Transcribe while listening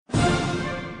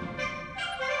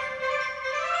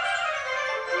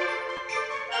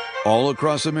All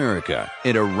across America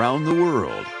and around the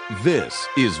world, this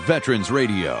is Veterans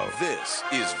Radio. This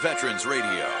is Veterans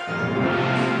Radio.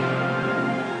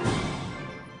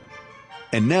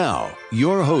 And now,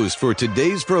 your host for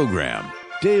today's program,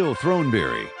 Dale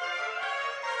Throneberry.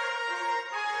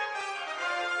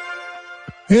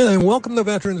 Yeah, and welcome to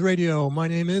Veterans Radio. My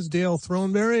name is Dale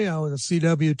Throneberry. I was a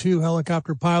CW-2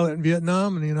 helicopter pilot in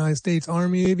Vietnam and the United States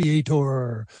Army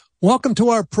Aviator. Welcome to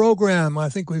our program. I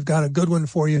think we've got a good one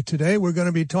for you today. We're going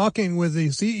to be talking with the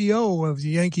CEO of the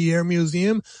Yankee Air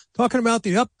Museum, talking about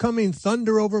the upcoming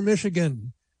Thunder over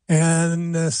Michigan.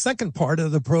 And the second part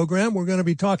of the program, we're going to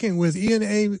be talking with Ian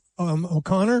A.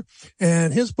 O'Connor,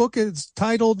 and his book is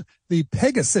titled The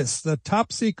Pegasus, the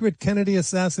Top Secret Kennedy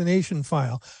Assassination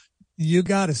File. You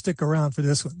got to stick around for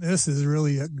this one. This is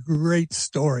really a great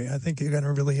story. I think you're going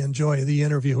to really enjoy the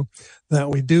interview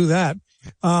that we do that.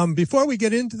 Before we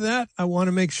get into that, I want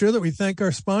to make sure that we thank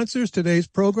our sponsors. Today's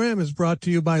program is brought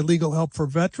to you by Legal Help for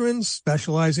Veterans,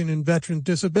 specializing in veteran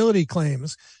disability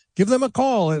claims. Give them a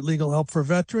call at Legal Help for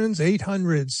Veterans,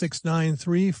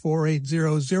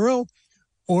 800-693-4800,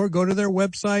 or go to their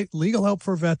website,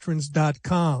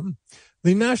 legalhelpforveterans.com.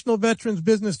 The National Veterans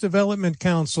Business Development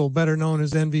Council, better known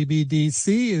as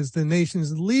NVBDC, is the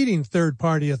nation's leading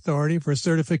third-party authority for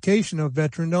certification of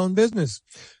veteran-owned business.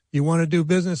 You want to do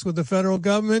business with the federal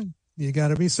government, you got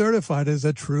to be certified as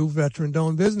a true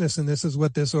veteran-owned business, and this is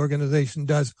what this organization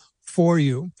does for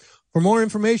you. For more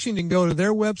information, you can go to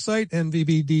their website,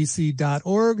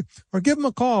 nvbdc.org, or give them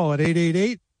a call at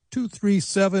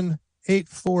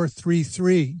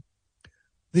 888-237-8433.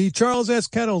 The Charles S.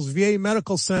 Kettles VA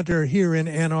Medical Center here in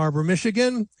Ann Arbor,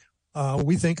 Michigan.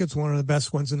 We think it's one of the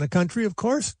best ones in the country, of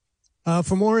course.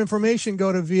 For more information,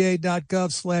 go to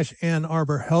va.gov/Ann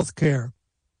Arbor Healthcare.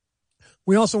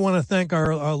 We also want to thank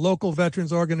our local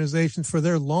veterans organizations for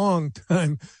their long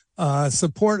time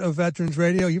support of Veterans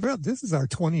Radio. This is our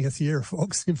 20th year,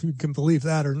 folks, if you can believe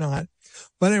that or not.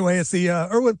 But anyway, it's the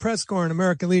Irwin Press Corps and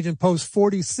American Legion Post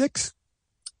 46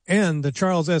 and the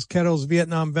Charles S. Kettles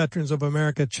Vietnam Veterans of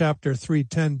America Chapter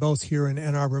 310, both here in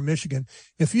Ann Arbor, Michigan.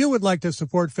 If you would like to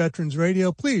support Veterans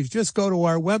Radio, please just go to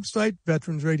our website,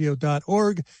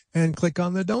 veteransradio.org, and click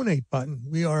on the donate button.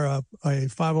 We are a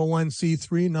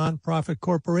 501c3 nonprofit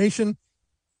corporation,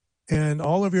 and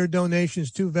all of your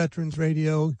donations to Veterans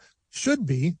Radio should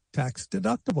be tax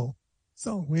deductible.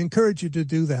 So we encourage you to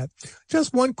do that.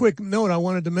 Just one quick note I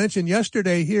wanted to mention.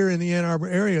 Yesterday here in the Ann Arbor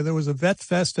area, there was a Vet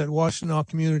Fest at Washtenaw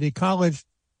Community College.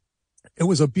 It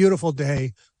was a beautiful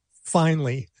day,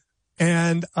 finally.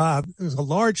 And it was a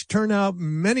large turnout.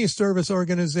 Many service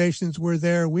organizations were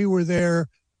there. We were there.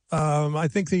 I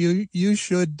think that you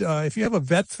should, if you have a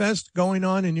Vet Fest going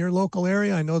on in your local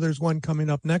area, I know there's one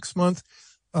coming up next month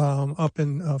up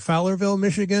in Fowlerville,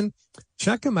 Michigan.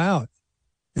 Check them out.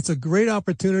 It's a great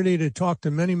opportunity to talk to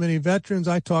many, many veterans.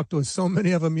 I talked with so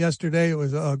many of them yesterday. It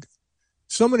was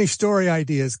so many story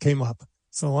ideas came up.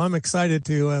 So I'm excited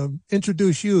to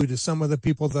introduce you to some of the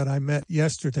people that I met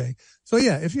yesterday. So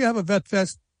yeah, if you have a Vet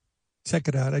Fest, check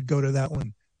it out. I'd go to that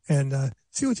one and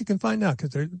see what you can find out,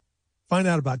 because find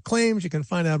out about claims. You can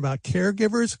find out about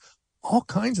caregivers, all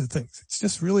kinds of things. It's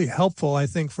just really helpful, I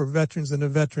think, for veterans and the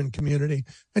veteran community,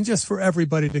 and just for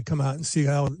everybody to come out and see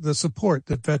how the support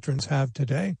that veterans have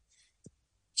today.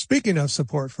 Speaking of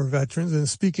support for veterans and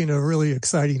speaking of really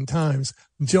exciting times,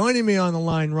 joining me on the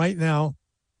line right now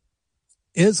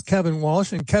is Kevin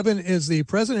Walsh, and Kevin is the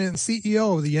president and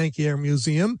CEO of the Yankee Air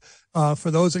Museum. For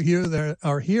those of you that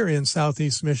are here in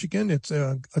Southeast Michigan, it's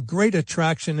a great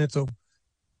attraction. It's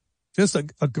just a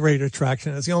great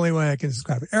attraction. It's the only way I can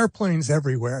describe it. Airplanes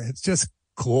everywhere. It's just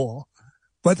cool.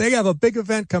 But they have a big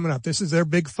event coming up. This is their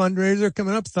big fundraiser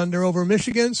coming up, Thunder over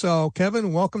Michigan. So,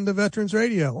 Kevin, welcome to Veterans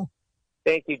Radio.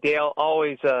 Thank you, Dale.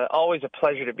 Always a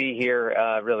pleasure to be here.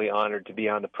 Really honored to be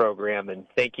on the program, and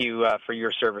thank you for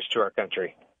your service to our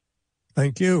country.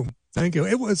 Thank you. Thank you.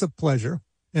 It was a pleasure,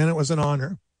 and it was an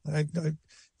honor.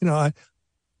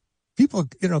 People,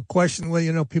 question,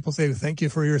 well, people say, thank you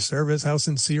for your service. How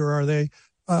sincere are they?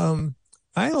 I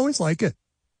always like it.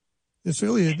 It's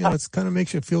really, it kind of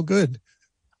makes you feel good.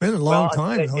 It's been a long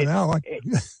time now.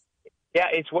 Yeah,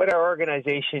 it's what our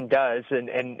organization does,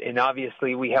 and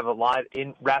obviously we have a lot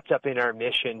wrapped up in our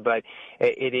mission, but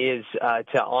it is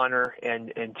to honor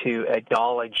and to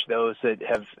acknowledge those that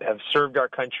have served our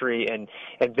country and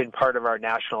been part of our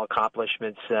national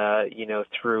accomplishments,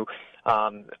 through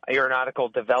aeronautical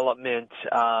development,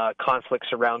 conflicts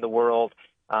around the world.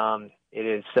 It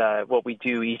is what we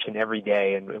do each and every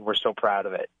day, and we're so proud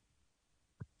of it.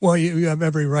 Well, you have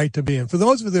every right to be in. For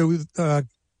those of you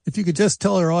if you could just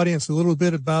tell our audience a little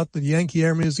bit about the Yankee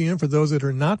Air Museum for those that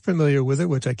are not familiar with it,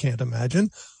 which I can't imagine,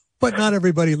 but not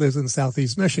everybody lives in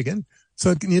Southeast Michigan.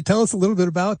 So can you tell us a little bit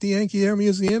about the Yankee Air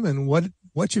Museum and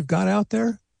what you've got out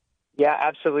there? Yeah,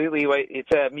 absolutely.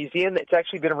 It's a museum that's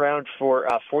actually been around for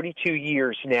 42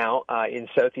 years now in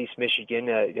Southeast Michigan,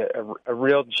 a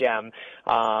real gem.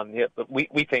 Yeah,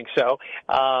 we think so.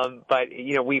 But,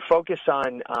 we focus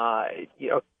on,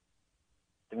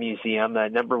 the museum.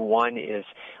 Number one is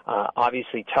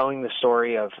obviously telling the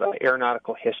story of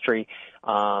aeronautical history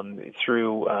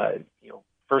through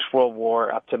First World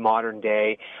War up to modern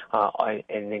day,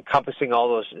 and encompassing all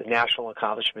those national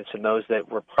accomplishments and those that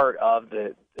were part of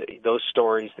those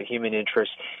stories, the human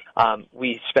interest.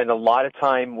 We spend a lot of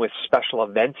time with special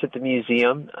events at the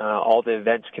museum. All the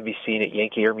events can be seen at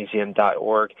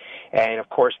yankeeairmuseum.org. And of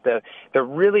course, the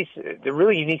really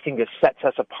unique thing that sets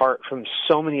us apart from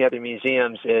so many other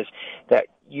museums is that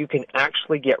you can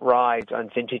actually get rides on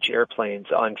vintage airplanes,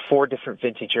 on 4 different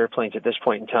vintage airplanes at this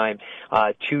point in time,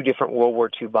 2 different World War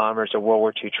II bombers, a World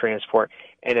War II transport,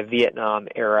 and a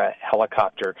Vietnam-era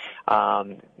helicopter.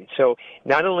 So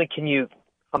not only can you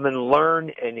come and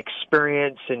learn and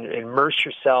experience and immerse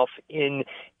yourself in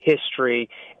history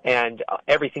and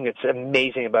everything that's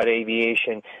amazing about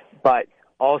aviation, but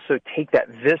also take that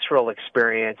visceral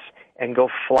experience and go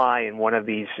fly in one of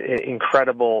these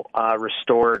incredible,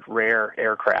 restored, rare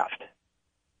aircraft.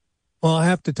 Well, I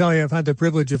have to tell you, I've had the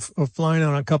privilege of flying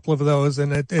on a couple of those,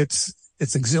 and it's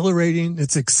exhilarating,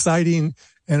 it's exciting,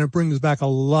 and it brings back a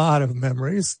lot of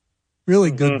memories, really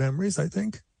good memories, I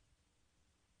think.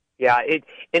 Yeah,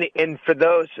 and for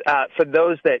those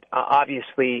that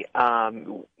obviously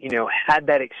had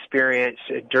that experience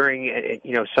during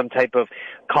some type of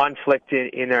conflict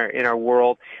in our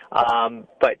world,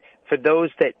 but for those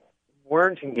that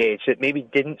weren't engaged, that maybe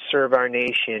didn't serve our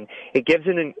nation, it gives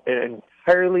an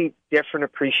entirely different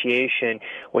appreciation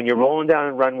when you're rolling down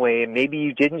a runway and maybe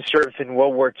you didn't serve in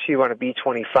World War II on a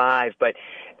B-25, but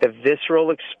the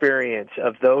visceral experience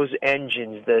of those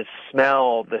engines, the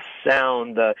smell, the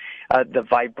sound, the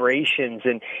vibrations,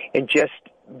 and just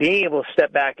being able to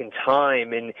step back in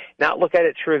time and not look at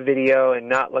it through a video and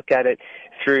not look at it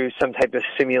through some type of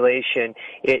simulation.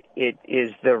 It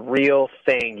is the real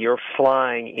thing. You're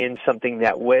flying in something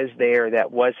that was there,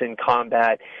 that was in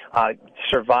combat,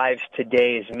 survives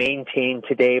today, is maintained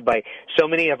today by so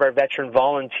many of our veteran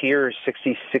volunteers.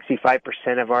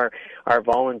 65% of our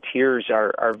volunteers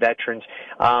are veterans.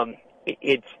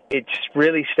 It's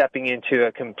really stepping into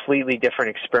a completely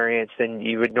different experience than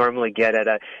you would normally get at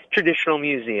a traditional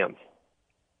museum.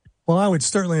 Well, I would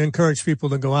certainly encourage people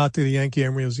to go out to the Yankee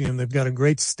Air Museum. They've got a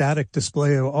great static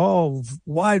display of all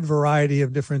wide variety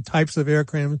of different types of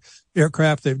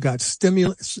aircraft. They've got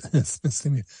simulators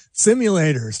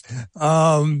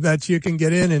that you can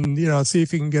get in and see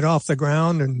if you can get off the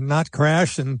ground and not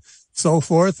crash and so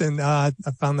forth. And I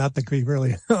found that to be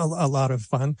really a lot of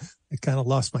fun. I kind of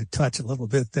lost my touch a little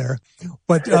bit there.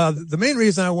 But the main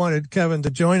reason I wanted Kevin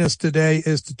to join us today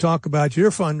is to talk about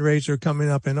your fundraiser coming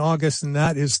up in August, and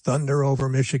that is Thunder Over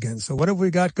Michigan. So what have we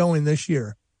got going this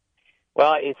year?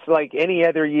 Well, it's like any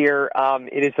other year.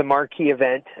 It is a marquee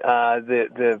event,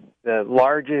 the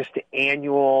largest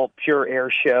annual pure air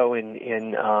show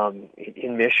in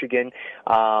Michigan,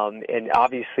 and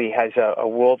obviously has a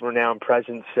world-renowned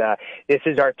presence. This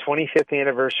is our 25th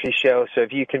anniversary show, so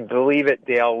if you can believe it,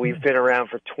 Dale, we've been around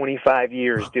for 25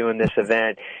 years doing this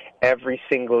event every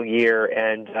single year,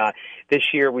 and this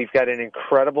year we've got an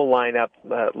incredible lineup.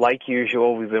 Like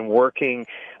usual, we've been working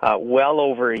well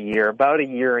over a year, about a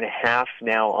year and a half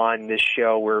now on this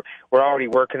show. We're already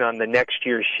working on the next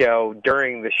year's show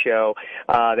during the show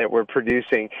that we're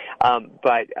producing.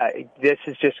 But this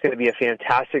is just going to be a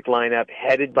fantastic lineup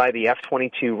headed by the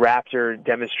F-22 Raptor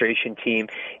demonstration team.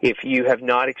 If you have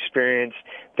not experienced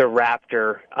the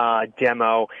Raptor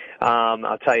demo,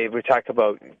 I'll tell you, we talk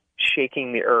about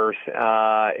shaking the earth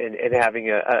and having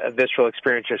a visceral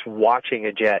experience just watching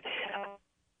a jet.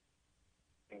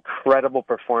 Incredible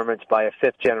performance by a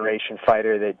fifth-generation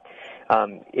fighter that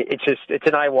it's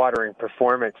an eye-watering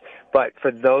performance. But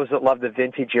for those that love the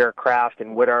vintage aircraft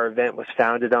and what our event was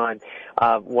founded on,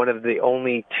 one of the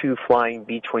only 2 flying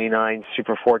B-29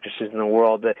 Super Fortresses in the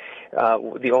world,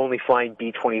 the only flying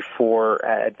B-24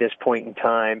 at this point in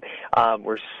time.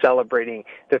 We're celebrating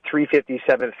the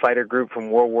 357th Fighter Group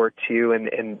from World War II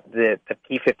and the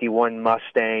P-51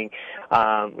 Mustang.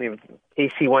 We have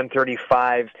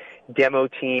KC-135 demo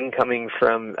team coming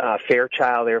from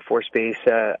Fairchild Air Force Base,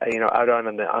 out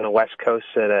on the West Coast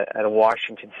at a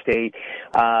Washington State.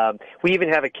 We even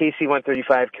have a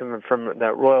KC-135 coming from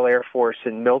the Royal Air Force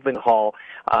in Mildenhall,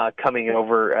 coming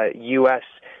over, U.S.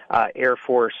 Air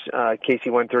Force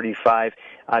KC-135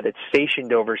 that's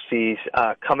stationed overseas,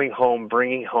 coming home,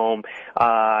 bringing home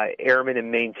airmen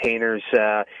and maintainers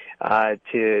to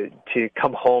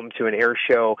come home to an air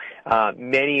show.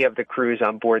 Many of the crews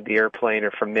on board the airplane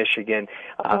are from Michigan,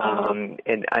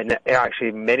 and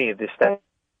actually many of the staff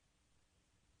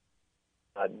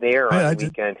there on the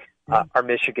weekend are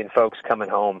Michigan folks coming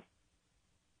home.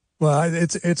 Well,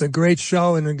 it's a great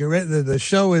show, and the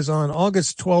show is on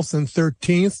August 12th and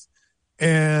 13th,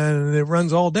 and it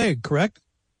runs all day, correct?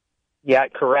 Yeah,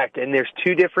 correct. And there's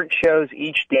 2 different shows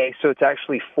each day, so it's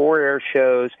actually 4 air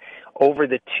shows over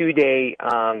the 2-day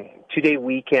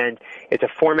weekend. It's a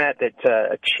format that's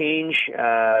a change.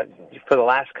 For the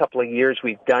last couple of years,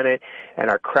 we've done it, and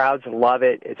our crowds love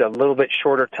it. It's a little bit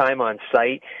shorter time on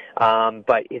site,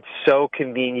 but it's so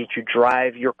convenient. You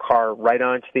drive your car right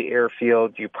onto the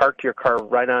airfield. You park your car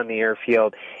right on the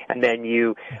airfield, and then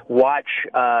you watch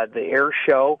the air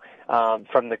show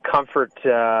from the comfort,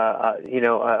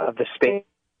 of the space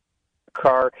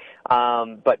car.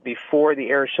 But before the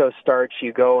air show starts,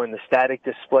 you go in the static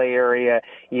display area,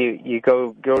 you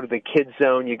go to the kids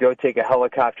zone, you go take a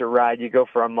helicopter ride, you go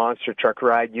for a monster truck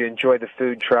ride, you enjoy the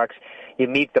food trucks, you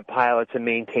meet the pilots and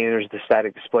maintainers of the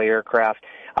static display aircraft,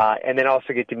 and then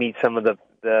also get to meet some of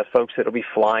the folks that will be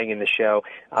flying in the show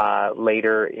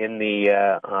later in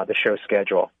the show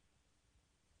schedule.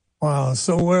 Wow.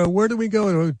 So where do we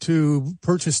go to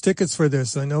purchase tickets for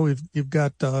this? I know you've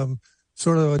got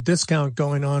sort of a discount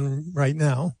going on right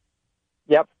now.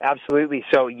 Yep, absolutely.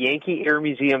 So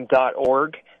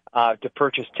YankeeAirMuseum.org to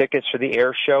purchase tickets for the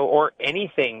air show or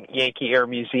anything Yankee Air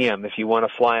Museum. If you want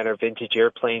to fly on our vintage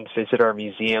airplanes, visit our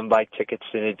museum, buy tickets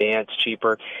in advance,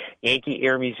 cheaper.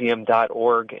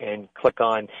 YankeeAirMuseum.org and click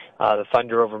on the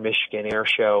Thunder over Michigan Air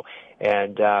Show.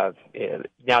 And now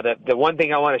the one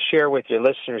thing I want to share with your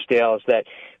listeners, Dale, is that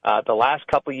the last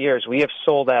couple of years we have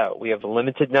sold out. We have a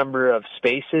limited number of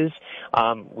spaces.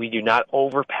 We do not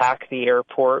overpack the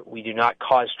airport. We do not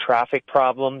cause traffic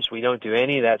problems. We don't do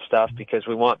any of that stuff because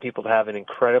we want people to have an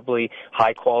incredibly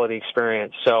high-quality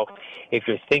experience. So if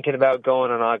you're thinking about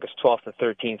going on August 12th and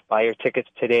 13th, buy your tickets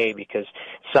today because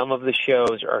some of the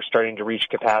shows are starting to reach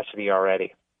capacity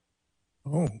already.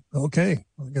 Oh, okay.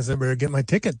 I guess I better get my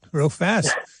ticket real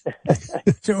fast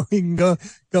so we can go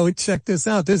check this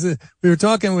out. We were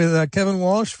talking with Kevin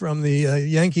Walsh from the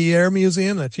Yankee Air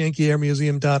Museum. That's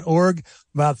yankeeairmuseum.org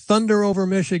about Thunder over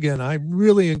Michigan. I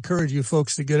really encourage you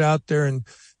folks to get out there and,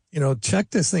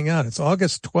 check this thing out. It's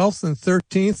August 12th and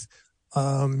 13th.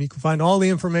 You can find all the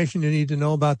information you need to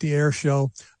know about the air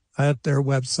show at their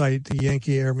website,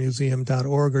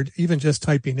 yankeeairmuseum.org, or even just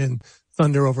typing in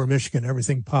Thunder over Michigan,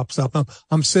 everything pops up.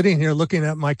 I'm sitting here looking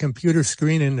at my computer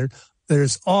screen, and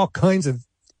there's all kinds of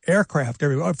aircraft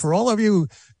everywhere. For all of you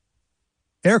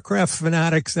aircraft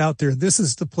fanatics out there, this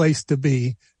is the place to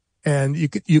be. And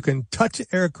you can touch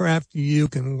aircraft, you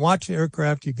can watch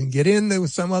aircraft, you can get in there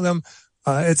with some of them.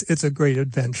 It's a great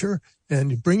adventure, and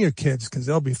you bring your kids because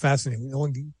they'll be fascinating.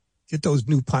 Get those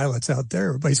new pilots out there.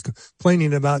 Everybody's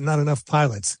complaining about not enough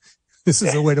pilots. This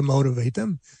is a way to motivate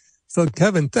them. So,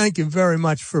 Kevin, thank you very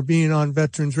much for being on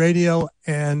Veterans Radio,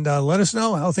 and let us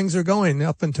know how things are going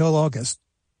up until August.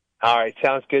 All right.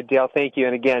 Sounds good, Dale. Thank you.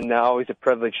 And again, always a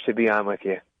privilege to be on with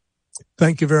you.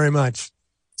 Thank you very much.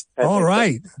 All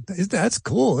right. That's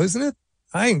cool, isn't it?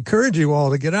 I encourage you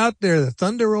all to get out there. The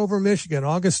Thunder over Michigan,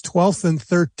 August 12th and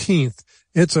 13th.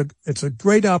 It's a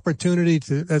great opportunity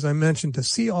to, as I mentioned, to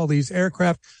see all these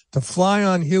aircraft, to fly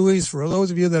on Hueys. For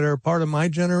those of you that are part of my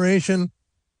generation,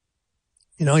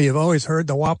 you've always heard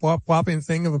the whopping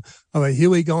thing of a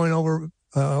Huey going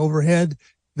overhead.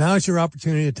 Now it's your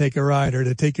opportunity to take a ride or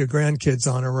to take your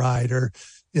grandkids on a ride or,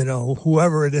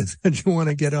 whoever it is that you want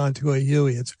to get onto a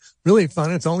Huey. It's really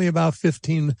fun. It's only about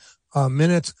 15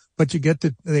 minutes, but you get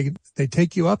to, they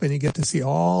take you up and you get to see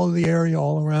all the area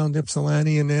all around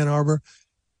Ypsilanti and Ann Arbor.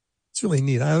 It's really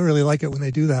neat. I really like it when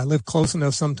they do that. I live close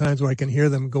enough sometimes where I can hear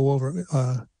them go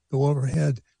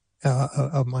overhead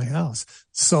of my house.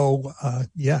 So,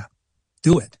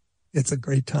 do it. It's a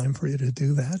great time for you to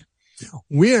do that.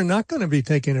 We are not going to be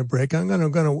taking a break. I'm going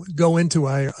to go into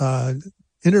our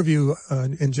interview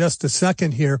in just a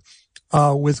second here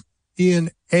with Ian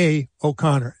A.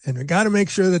 O'Connor. And I got to make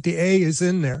sure that the A is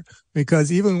in there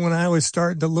because even when I was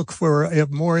starting to look for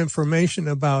more information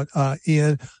about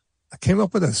Ian, I came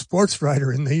up with a sports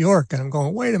writer in New York, and I'm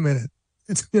going, wait a minute.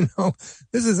 It's,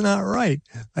 this is not right.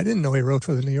 I didn't know he wrote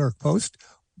for the New York Post,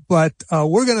 but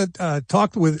we're going to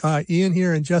talk with Ian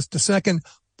here in just a second.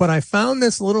 But I found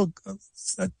this little,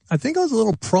 I think it was a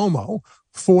little promo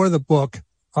for the book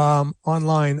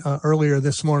online earlier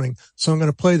this morning. So I'm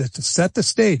going to play this to set the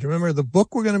stage. Remember, the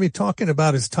book we're going to be talking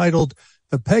about is titled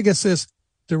The Pegasus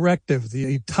Directive,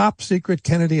 the top secret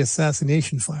Kennedy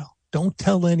assassination file. Don't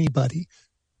tell anybody.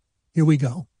 Here we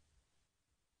go.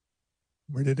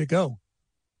 Where did it go?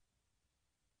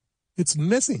 It's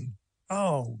missing.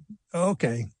 Oh,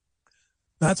 okay.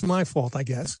 That's my fault, I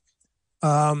guess.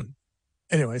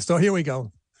 Anyway, so here we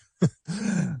go.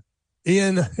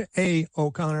 Ian A.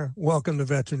 O'Connor, welcome to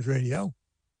Veterans Radio.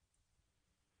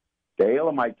 Dale,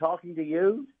 am I talking to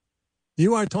you?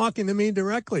 You are talking to me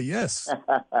directly, yes.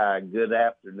 Good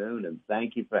afternoon, and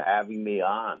thank you for having me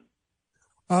on.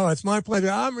 Oh, it's my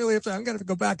pleasure. I'm going to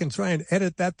go back and try and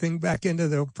edit that thing back into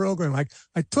the program. I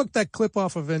took that clip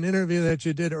off of an interview that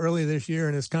you did early this year,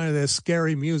 and it's kind of this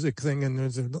scary music thing, and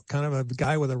there's kind of a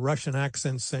guy with a Russian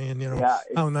accent saying,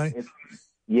 how nice.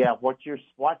 Yeah, what you're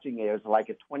watching is like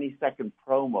a 20-second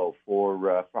promo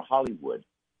for Hollywood.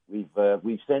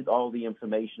 We've sent all the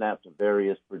information out to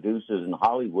various producers in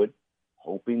Hollywood,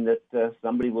 hoping that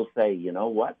somebody will say, you know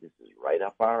what, this is right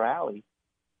up our alley.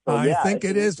 So, I think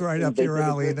it is right up your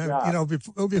alley. And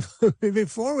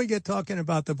before we get talking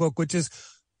about the book,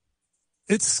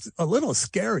 it's a little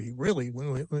scary, really,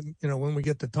 when we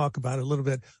get to talk about it a little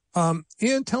bit.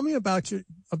 Ian, tell me a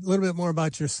little bit more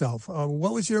about yourself.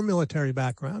 What was your military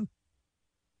background?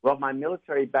 Well, my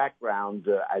military background,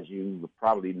 as you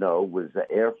probably know, was the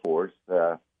Air Force.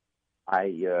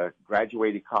 I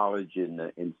graduated college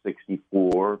in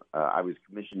 64. I was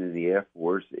commissioned in the Air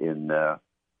Force in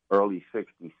early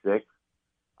 66.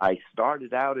 I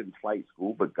started out in flight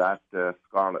school, but got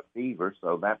scarlet fever,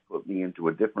 so that put me into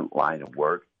a different line of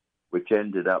work, which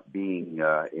ended up being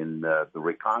in the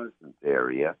reconnaissance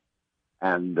area.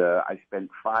 And I spent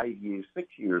 6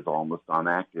 years almost on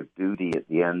active duty at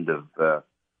the end of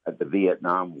at the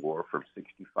Vietnam War from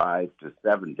 65 to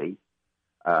 70.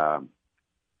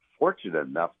 Fortunate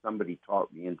enough, somebody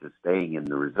taught me into staying in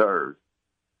the reserves.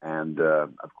 And,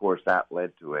 of course, that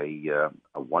led to a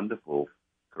wonderful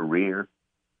career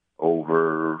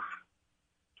over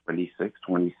 26,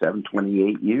 27,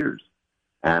 28 years.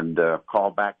 And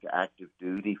called back to active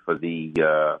duty for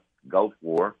the Gulf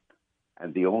War,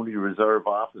 and the only reserve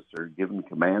officer given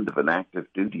command of an active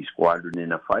duty squadron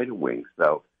in a fighter wing.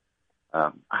 So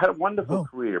I had a wonderful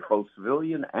career, both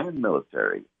civilian and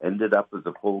military. Ended up as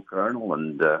a full colonel,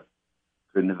 and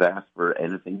couldn't have asked for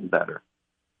anything better.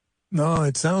 No,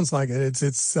 it sounds like it.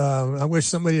 It's. I wish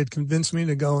somebody had convinced me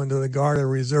to go into the Guard or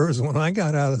Reserves when I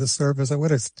got out of the service. I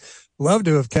would have loved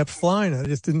to have kept flying. I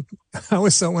just didn't. I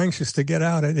was so anxious to get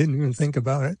out, I didn't even think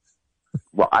about it.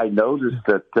 Well, I noticed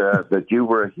that you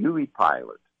were a Huey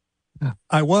pilot.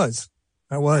 I was.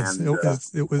 And,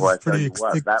 it was pretty.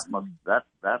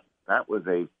 That was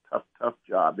a tough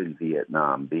job in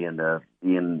Vietnam. Being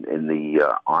in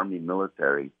the Army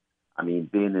military. I mean,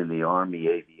 being in the Army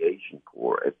Aviation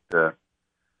Corps, it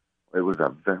was a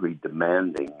very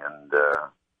demanding and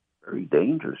very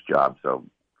dangerous job. So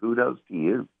kudos to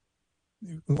you.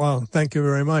 Well, thank you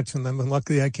very much. And then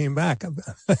luckily I came back.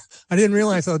 I didn't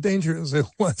realize how dangerous it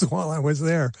was while I was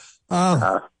there.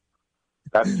 That's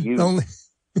you.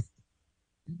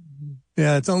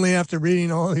 It's only after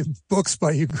reading all these books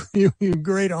by you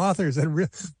great authors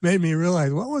that made me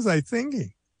realize, what was I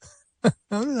thinking?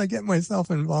 How did I get myself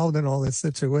involved in all this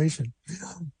situation?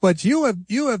 But you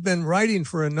have been writing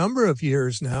for a number of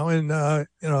years now, and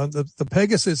the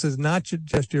Pegasus is not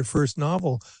just your first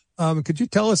novel. Could you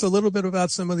tell us a little bit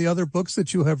about some of the other books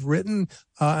that you have written?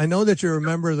 I know that you're a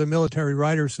member of the Military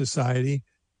Writers Society,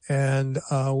 and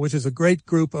which is a great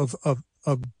group of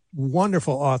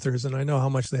wonderful authors, and I know how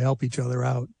much they help each other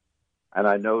out. And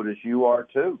I notice you are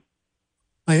too.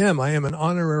 I am an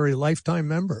honorary lifetime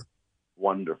member.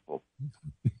 Wonderful.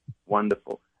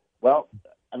 Wonderful. Well,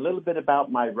 a little bit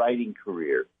about my writing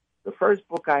career. The first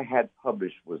book I had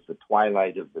published was The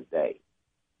Twilight of the Day.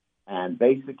 And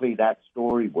basically that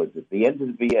story was at the end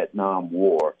of the Vietnam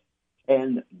War,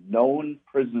 10 known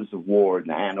prisoners of war in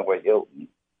Hanoi Hilton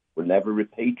were never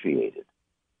repatriated.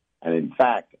 And in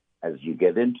fact, as you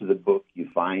get into the book, you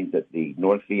find that the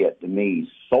North Vietnamese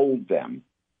sold them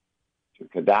to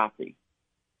Gaddafi.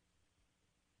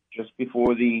 Just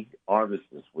before the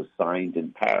armistice was signed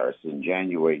in Paris in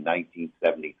January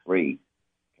 1973,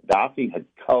 Gaddafi had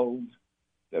culled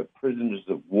the prisoners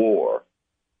of war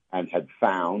and had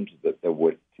found that there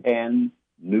were 10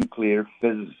 nuclear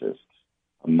physicists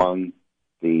among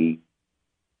the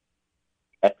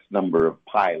X number of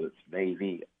pilots,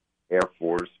 Navy, Air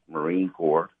Force, Marine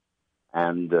Corps,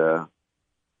 and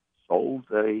sold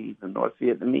the North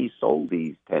Vietnamese sold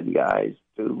these 10 guys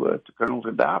to Colonel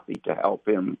Gaddafi to help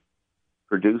him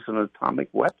produce an atomic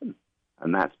weapon.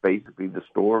 And that's basically the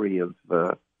story of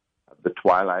the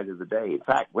Twilight of the Day. In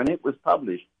fact, when it was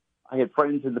published, I had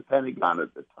friends in the Pentagon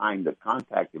at the time that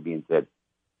contacted me and said,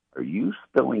 "Are you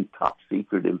spilling top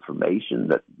secret information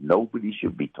that nobody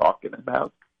should be talking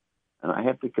about?" And I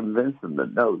had to convince them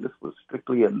that no, this was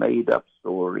strictly a made-up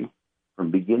story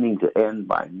from beginning to end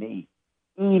by me,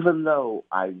 even though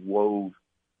I wove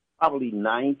probably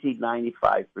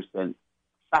 95%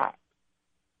 fact,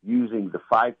 using the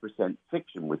 5%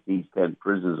 fiction with these 10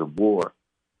 prisoners of war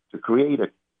to create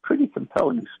a pretty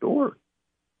compelling story.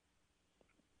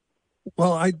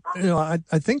 Well, I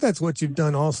think that's what you've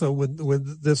done also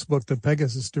with this book, the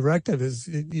Pegasus Directive, is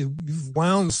you've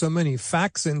wound so many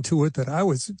facts into it that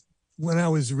when I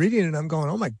was reading it, I'm going,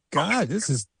 oh my God,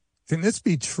 can this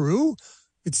be true?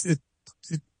 It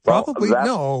probably,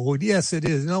 no. Yes, it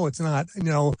is. No, it's not.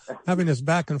 Having this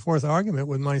back and forth argument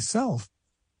with myself.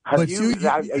 Are you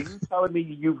telling me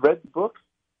you've read the books?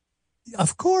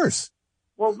 Of course.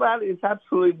 Well, that is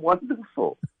absolutely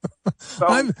wonderful. So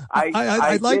I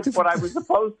did what I was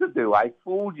supposed to do. I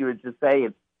fooled you into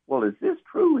saying, well, is this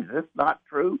true? Is this not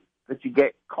true? That you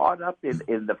get caught up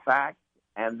in the facts,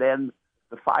 and then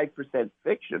the 5%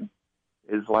 fiction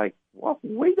is like, well,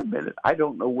 wait a minute. I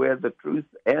don't know where the truth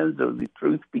ends or the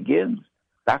truth begins.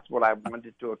 That's what I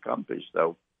wanted to accomplish.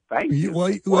 So thank you.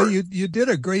 Well, you did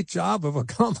a great job of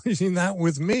accomplishing that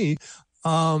with me.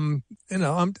 I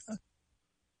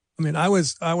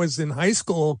was in high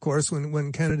school, of course,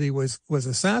 when Kennedy was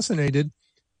assassinated,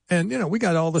 and we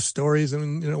got all the stories,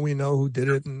 and we know who did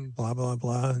it, and blah blah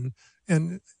blah,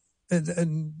 and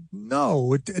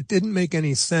no, it didn't make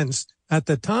any sense at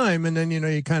the time, and then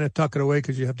you kind of tuck it away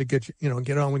because you have to get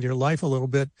on with your life a little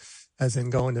bit, as in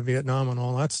going to Vietnam and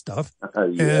all that stuff,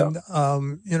 yeah.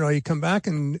 And you come back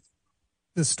and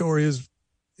the story is,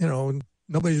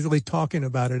 nobody's really talking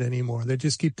about it anymore. They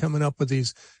just keep coming up with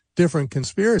these different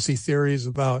conspiracy theories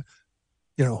about,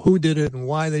 who did it and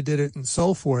why they did it and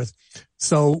so forth.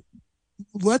 So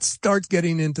let's start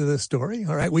getting into the story.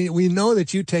 All right. We know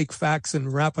that you take facts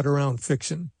and wrap it around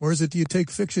fiction. Or is it you take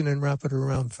fiction and wrap it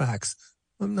around facts?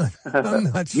 I'm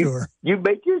not sure. You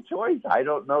make your choice. I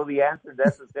don't know the answer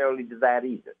necessarily to that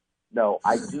either. No,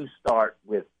 I do start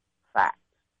with facts.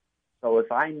 So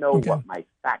if I know what my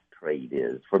fact trade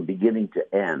is from beginning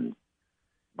to end,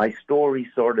 my story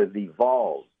sort of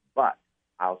evolves. But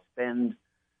I'll spend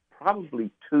probably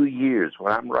 2 years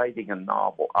when I'm writing a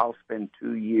novel. I'll spend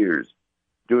 2 years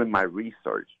doing my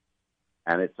research.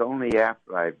 And it's only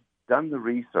after I've done the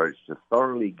research to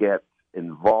thoroughly get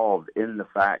involved in the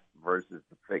fact versus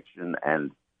the fiction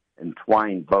and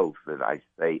entwine both that I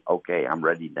say, okay, I'm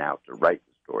ready now to write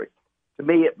the story. To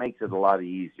me, it makes it a lot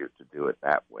easier to do it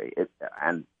that way.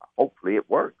 And hopefully it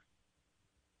works.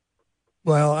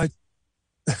 Well,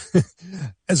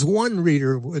 as one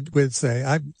reader would say,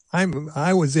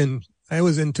 I was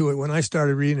into it when I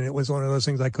started reading it. It was one of those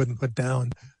things I couldn't put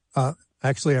down.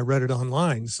 Actually, I read it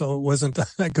online, so it wasn't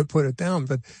that I could put it down.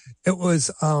 But it was.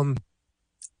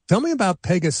 Tell me about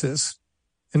Pegasus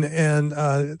and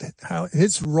how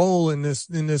his role in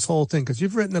this whole thing, because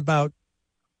you've written about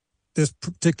this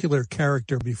particular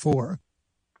character before.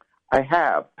 I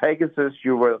have. Pegasus.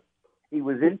 He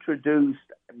was introduced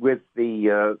with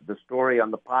the story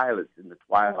on the pilots in the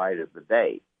Twilight of the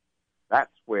Day.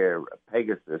 That's where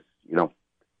Pegasus,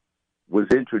 was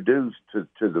introduced to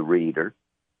the reader,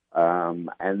 and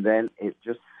then it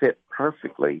just fit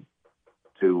perfectly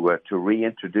to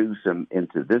reintroduce him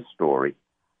into this story.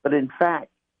 But in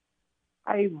fact,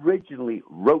 I originally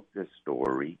wrote this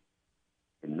story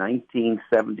in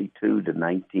 1972 to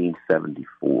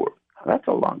 1974. That's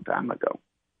a long time ago.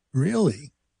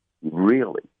 Really?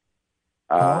 Really.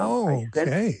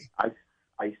 Okay.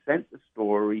 I sent the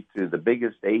story to the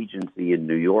biggest agency in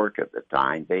New York at the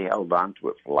time. They held on to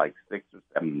it for like 6 or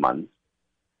 7 months,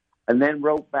 and then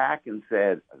wrote back and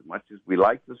said, as much as we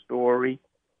like the story,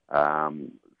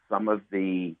 some of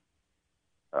the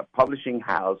publishing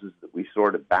houses that we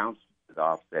sort of bounced it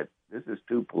off said, this is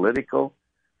too political.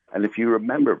 And if you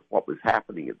remember what was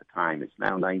happening at the time, it's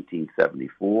now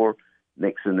 1974.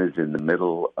 Nixon is in the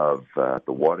middle of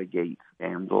the Watergate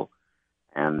scandal.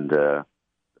 And the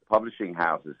publishing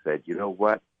houses said, you know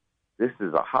what? This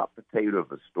is a hot potato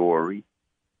of a story.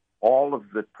 All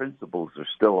of the principles are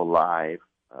still alive.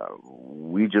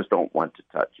 We just don't want to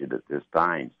touch it at this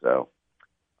time. So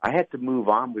I had to move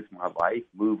on with my life,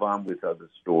 move on with other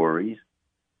stories.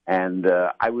 And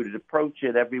I would approach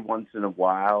it every once in a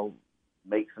while,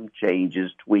 make some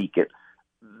changes, tweak it.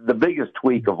 The biggest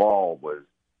tweak of all was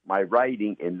my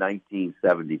writing in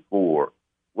 1974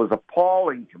 was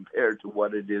appalling compared to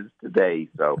what it is today.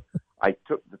 So I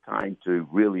took the time to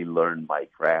really learn my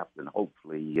craft, and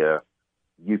hopefully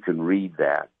you can read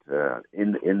that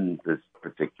in this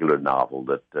particular novel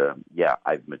that,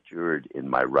 I've matured in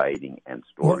my writing and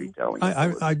storytelling.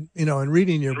 I in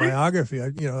reading your biography,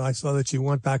 I saw that you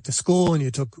went back to school and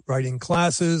you took writing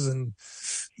classes and,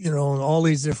 and all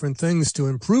these different things to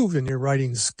improve in your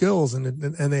writing skills. And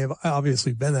they have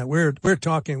obviously been that. We're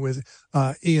talking with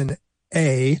Ian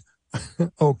A.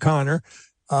 O'Connor,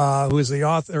 who is the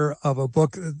author of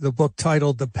the book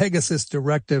titled The Pegasus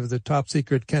Directive, the Top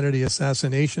Secret Kennedy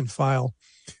Assassination File.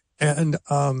 And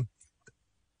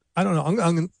I don't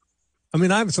know.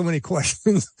 I have so many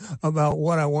questions about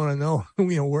what I want to know,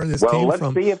 where this came from. Well,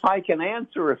 let's see if I can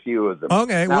answer a few of them.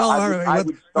 Okay, now, all right. I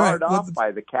would start off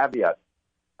by the caveat.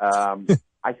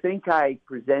 I think I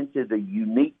presented a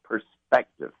unique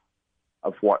perspective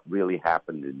of what really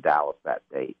happened in Dallas that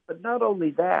day. But not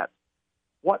only that,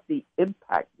 what the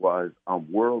impact was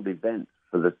on world events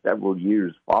for the several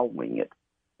years following it.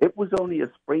 It was only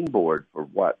a springboard for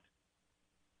what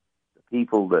the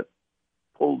people that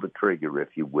pulled the trigger,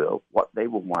 if you will, what they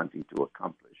were wanting to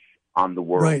accomplish on the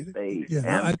world stage.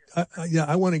 Yeah,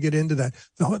 I want to get into that.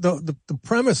 The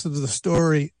premise of the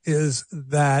story is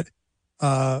that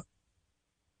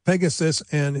Pegasus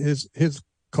and his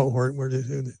cohort,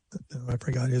 I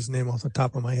forgot his name off the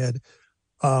top of my head.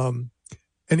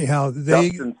 Anyhow,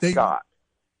 they Scott.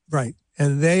 Right,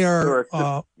 and they are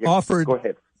offered. Go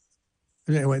ahead.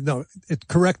 Anyway, no,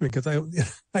 correct me because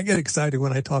I get excited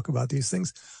when I talk about these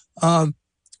things.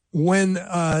 When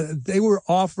they were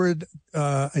offered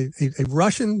a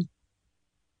Russian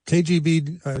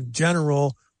KGB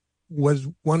general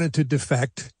wanted to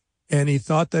defect, and he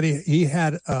thought that he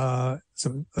had a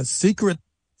secret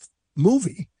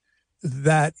movie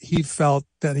that he felt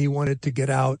that he wanted to get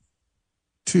out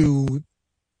to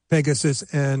Pegasus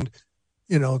and,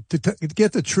 to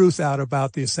get the truth out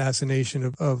about the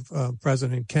assassination of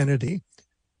President Kennedy.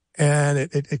 And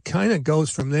it kind of goes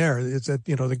from there. It's that,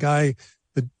 the guy,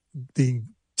 the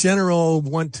general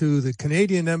went to the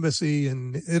Canadian embassy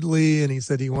in Italy and he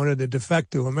said he wanted to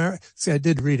defect to America. See, I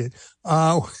did read it.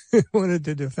 Wanted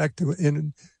to defect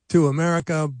to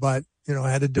America, but,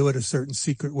 had to do it a certain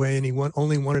secret way. And he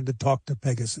only wanted to talk to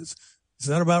Pegasus. Is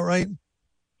that about right?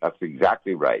 That's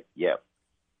exactly right. Yeah.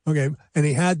 Okay. And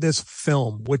he had this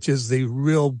film, which is the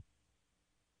real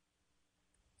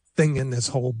thing in this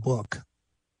whole book.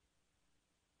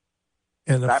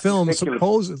 And the film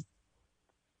supposes.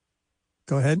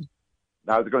 Go ahead.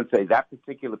 Now, I was going to say that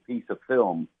particular piece of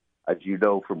film, as you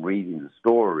know from reading the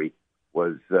story,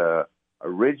 was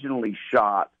originally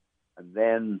shot and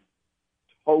then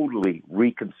totally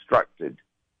reconstructed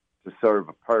to serve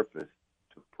a purpose,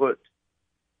 to put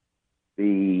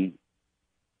the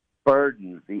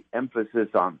burden, the emphasis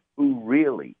on who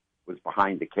really was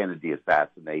behind the Kennedy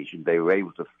assassination. They were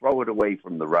able to throw it away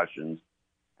from the Russians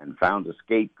and found a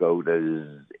scapegoat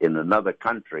in another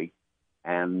country.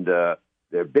 And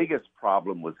their biggest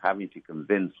problem was having to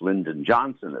convince Lyndon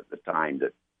Johnson at the time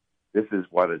that this is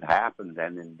what had happened.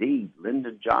 And indeed,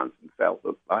 Lyndon Johnson fell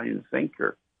hook, line, and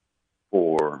sinker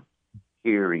for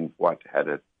hearing what had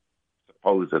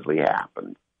supposedly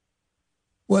happened.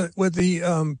 What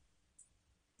the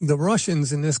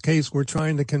Russians in this case were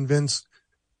trying to convince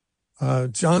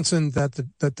Johnson that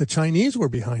the Chinese were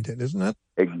behind it, isn't that?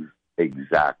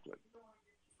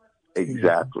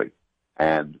 Exactly.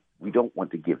 And we don't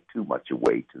want to give too much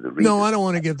away to the reader. No, I don't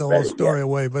want to give the whole story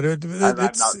away, but it's... I'm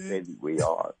not saying we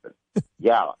are. But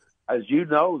yeah, as you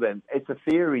know, then, it's a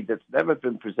theory that's never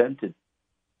been presented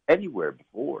anywhere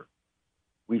before.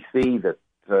 We see that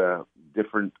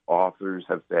different authors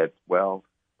have said, well,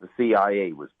 the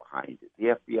CIA was behind it.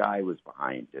 The FBI was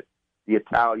behind it. The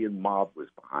Italian mob was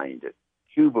behind it.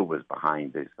 Cuba was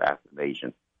behind the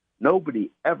assassination.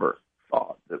 Nobody ever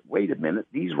thought that, wait a minute,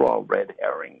 these were all red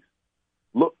herrings.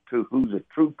 Look to who the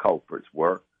true culprits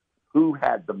were, who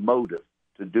had the motive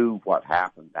to do what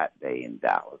happened that day in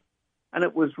Dallas. And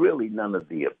it was really none of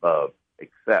the above,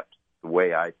 except the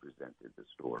way I presented the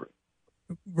story.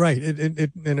 Right.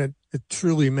 It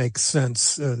truly makes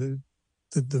sense.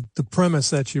 The premise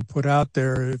that you put out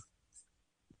there,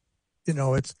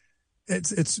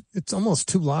 it's almost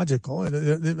too logical.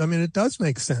 It does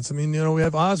make sense. We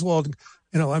have Oswald,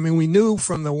 we knew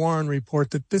from the Warren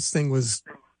report that this thing was,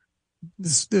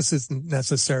 this isn't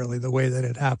necessarily the way that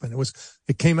it happened.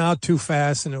 It came out too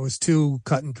fast and it was too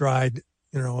cut and dried,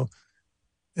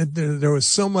 There was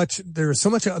so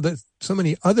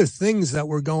many other things that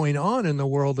were going on in the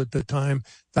world at the time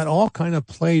that all kind of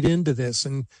played into this.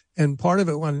 And part of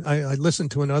it, when I listened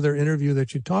to another interview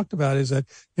that you talked about, is that,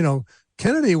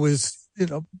 Kennedy was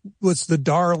the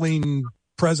darling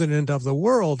president of the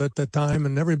world at the time,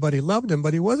 and everybody loved him,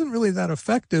 but he wasn't really that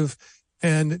effective.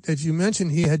 And as you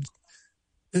mentioned, he had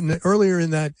earlier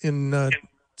in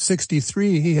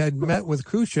 63, he had met with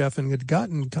Khrushchev and had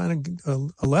gotten kind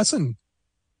of a lesson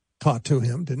taught to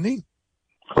him, didn't he?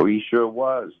 Oh, he sure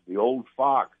was. The old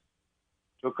fox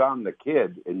took on the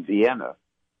kid in Vienna,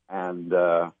 and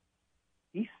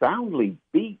he soundly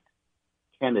beat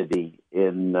Kennedy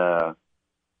in the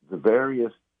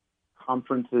various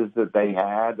conferences that they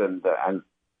had, and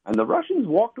the Russians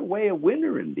walked away a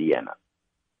winner in Vienna.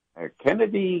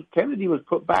 Kennedy was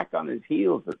put back on his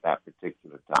heels at that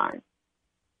particular time.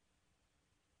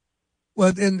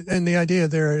 Well, and the idea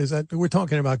there is that we're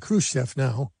talking about Khrushchev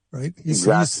now, right? He's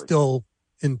still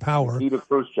in power. Nikita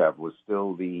Khrushchev was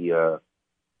still the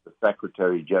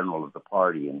Secretary General of the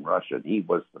party in Russia. He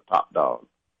was the top dog.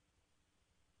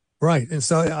 Right, and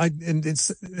so it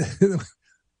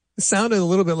sounded a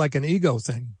little bit like an ego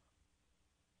thing.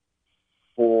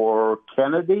 For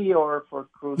Kennedy or for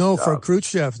Khrushchev? No, for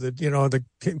Khrushchev. That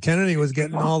Kennedy was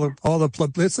getting all the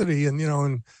publicity, and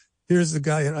here's the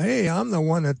guy. Hey, I'm the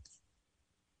one that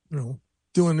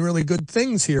doing really good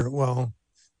things here. Well,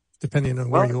 depending on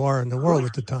where you are in the world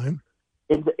at the time.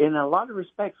 In a lot of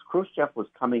respects, Khrushchev was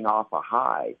coming off a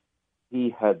high.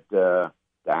 He had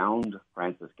downed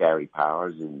Francis Gary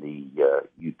Powers in the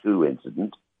U-2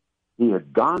 incident. He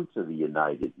had gone to the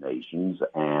United Nations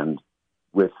and,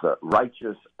 with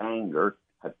righteous anger,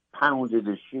 had pounded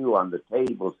his shoe on the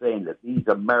table saying that these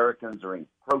Americans are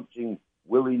encroaching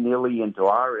willy-nilly into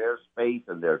our airspace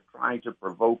and they're trying to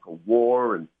provoke a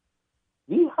war. And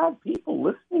he had people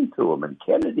listening to him, and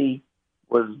Kennedy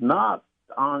was not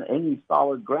on any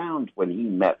solid ground when he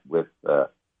met with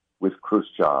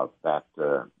Khrushchev that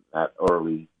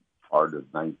early part of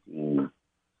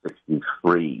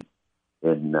 1963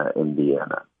 in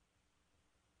Vienna.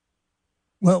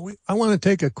 Well, I want to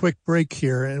take a quick break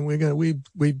here, and we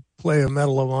play a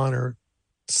Medal of Honor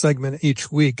segment each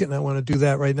week, and I want to do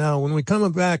that right now. When we come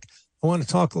back, I want to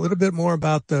talk a little bit more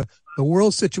about the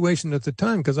world situation at the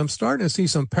time, because I'm starting to see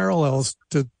some parallels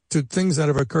to things that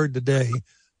have occurred today,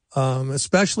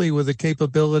 especially with the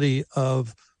capability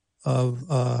of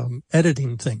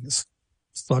editing things.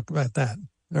 Let's talk about that.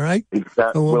 All right.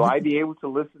 Exactly. Will I be able to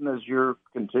listen as you're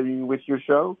continuing with your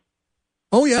show?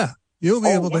 Oh yeah, you'll be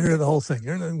able to hear the whole thing.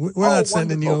 We're not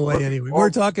sending you away anyway. We're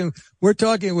talking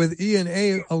with Ian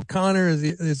A. O'Connor.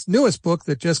 His newest book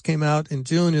that just came out in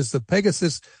June is the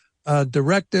Pegasus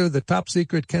Directive, the top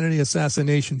secret Kennedy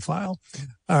assassination file.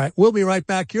 All right, we'll be right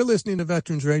back. You're listening to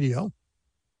Veterans Radio.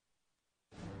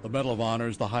 The Medal of Honor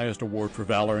is the highest award for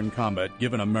valor in combat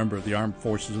given a member of the Armed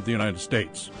Forces of the United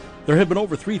States. There have been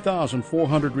over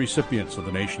 3,400 recipients of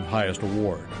the nation's highest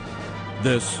award.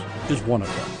 This is one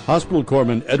of them. Hospital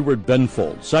Corpsman Edward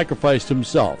Benfold sacrificed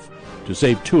himself to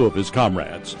save two of his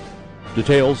comrades.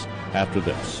 Details after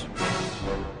this.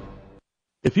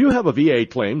 If you have a VA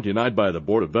claim denied by the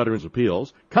Board of Veterans'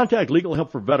 Appeals, contact Legal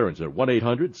Help for Veterans at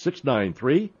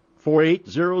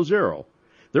 1-800-693-4800.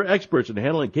 They're experts in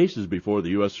handling cases before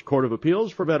the U.S. Court of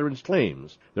Appeals for Veterans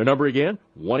Claims. Their number again,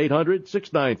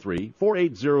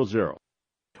 1-800-693-4800.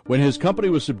 When his company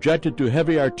was subjected to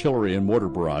heavy artillery and mortar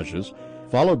barrages,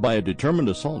 followed by a determined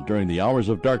assault during the hours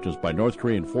of darkness by North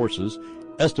Korean forces,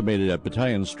 estimated at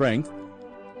battalion strength,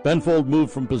 Benfold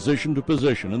moved from position to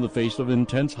position in the face of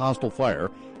intense hostile fire,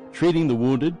 treating the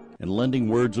wounded and lending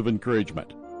words of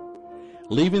encouragement.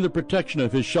 Leaving the protection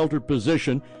of his sheltered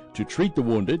position to treat the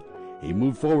wounded, he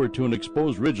moved forward to an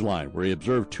exposed ridgeline where he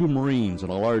observed two Marines in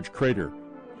a large crater.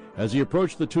 As he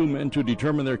approached the two men to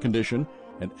determine their condition,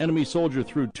 an enemy soldier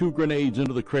threw two grenades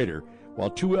into the crater, while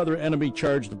two other enemy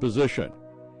charged the position.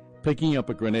 Picking up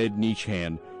a grenade in each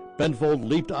hand, Benfold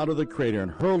leaped out of the crater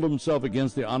and hurled himself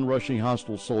against the onrushing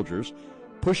hostile soldiers,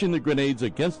 pushing the grenades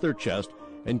against their chest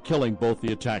and killing both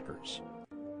the attackers.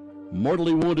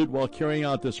 Mortally wounded while carrying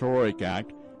out this heroic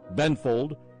act,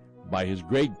 Benfold, by his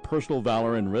great personal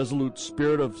valor and resolute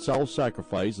spirit of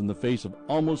self-sacrifice in the face of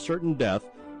almost certain death,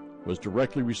 was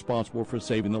directly responsible for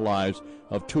saving the lives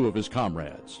of two of his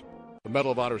comrades. The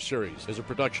Medal of Honor series is a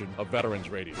production of Veterans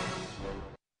Radio.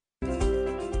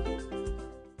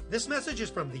 This message is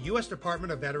from the U.S.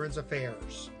 Department of Veterans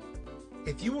Affairs.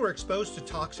 If you were exposed to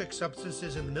toxic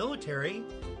substances in the military,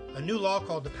 a new law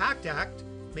called the PACT Act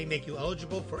may make you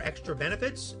eligible for extra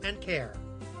benefits and care.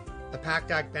 The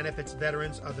PACT Act benefits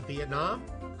veterans of the Vietnam,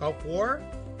 Gulf War,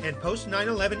 and post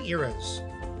 9/11 eras.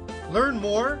 Learn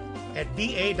more at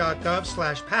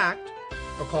va.gov/PACT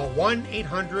or call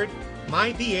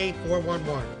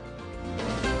 1-800-MyVA411.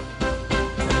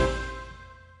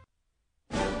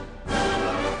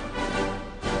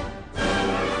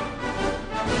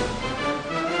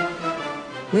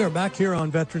 We are back here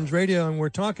on Veterans Radio, and we're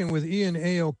talking with Ian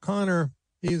A. O'Connor.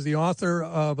 He's the author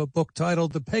of a book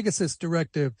titled The Pegasus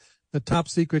Directive, the Top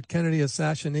Secret Kennedy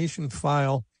Assassination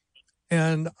File.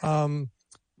 And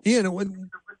Ian,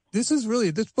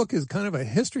 this book is kind of a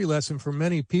history lesson for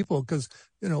many people because,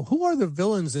 who are the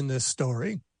villains in this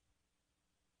story?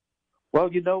 Well,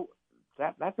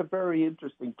 that's a very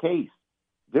interesting case.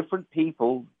 Different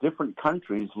people, different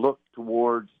countries look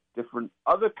towards different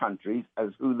other countries as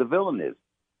who the villain is.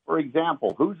 For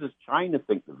example, who does China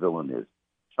think the villain is?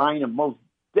 China most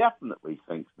definitely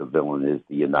thinks the villain is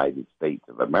the United States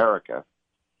of America.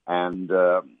 And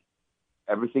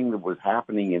everything that was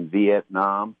happening in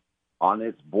Vietnam on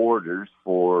its borders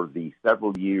for the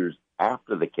several years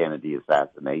after the Kennedy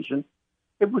assassination,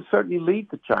 it would certainly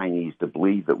lead the Chinese to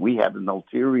believe that we had an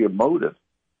ulterior motive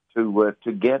to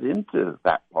get into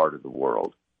that part of the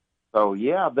world. So,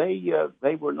 yeah,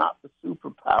 they were not the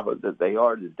superpower that they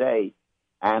are today.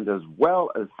 And as well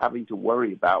as having to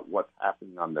worry about what's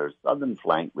happening on their southern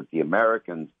flank with the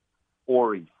Americans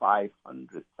pouring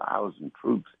 500,000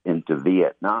 troops into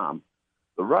Vietnam,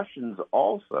 the Russians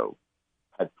also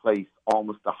had placed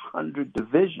almost 100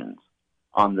 divisions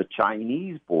on the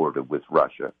Chinese border with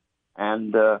Russia.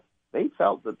 And they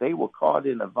felt that they were caught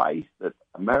in a vice that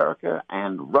America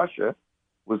and Russia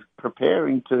was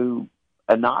preparing to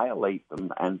annihilate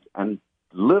them and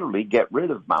literally get rid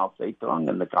of Mao Zedong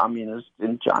and the communists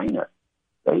in China.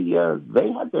 They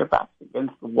had their backs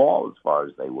against the wall as far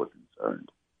as they were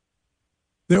concerned.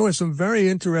 There were some very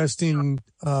interesting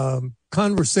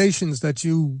conversations that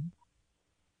you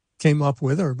came up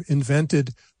with or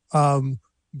invented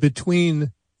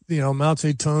between Mao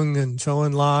Zedong and Zhou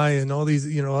Enlai and all these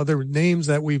other names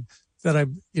that we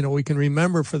can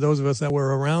remember for those of us that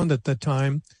were around at the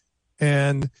time.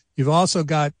 And you've also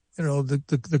got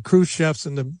the Khrushchevs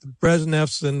and the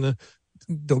Brezhnevs and the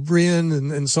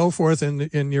Dobrynin and so forth,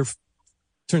 and your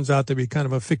turns out to be kind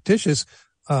of a fictitious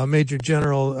Major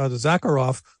General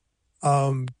Zakharov.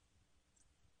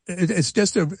 It's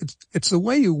the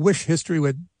way you wish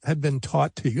history had been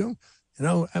taught to you.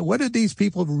 What did these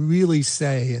people really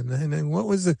say, and what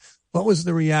was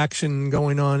the reaction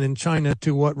going on in China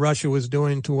to what Russia was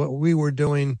doing, to what we were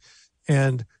doing,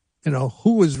 and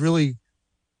who was really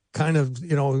kind of,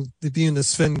 being the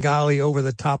Svengali over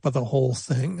the top of the whole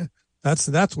thing.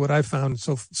 That's what I found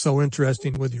so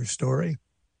interesting with your story.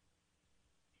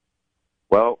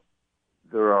 Well,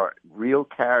 there are real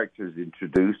characters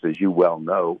introduced, as you well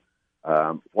know.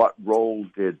 What role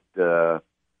did the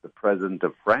president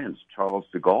of France, Charles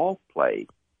de Gaulle, play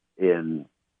in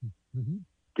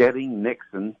getting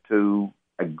Nixon to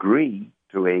agree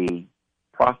to a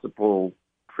possible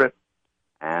trip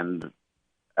and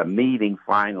a meeting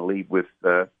finally with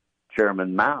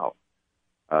Chairman Mao?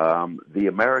 The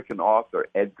American author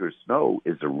Edgar Snow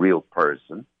is a real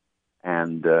person,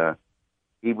 and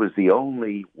he was the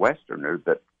only Westerner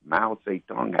that Mao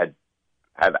Zedong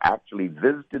had actually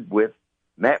visited with,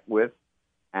 met with,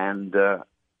 and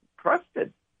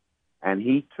trusted. And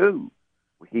he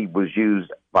was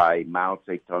used by Mao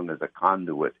Zedong as a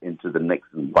conduit into the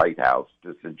Nixon White House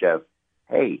to suggest,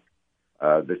 hey,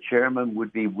 the chairman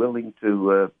would be willing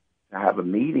to have a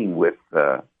meeting with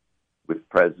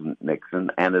President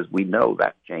Nixon, and as we know,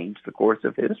 that changed the course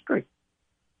of history.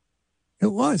 It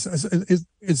was.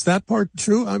 Is that part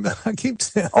true? I keep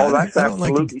saying, that's I don't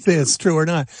like to say it's true or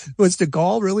not. Was de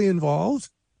Gaulle really involved?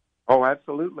 Oh,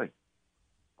 absolutely.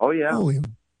 Oh, yeah.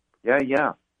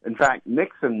 Yeah. In fact,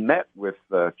 Nixon met with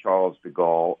Charles de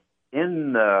Gaulle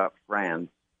in France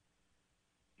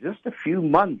just a few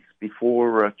months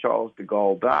before Charles de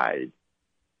Gaulle died.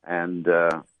 And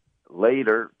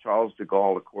later, Charles de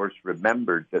Gaulle, of course,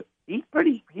 remembered that he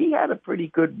had a pretty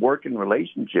good working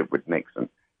relationship with Nixon.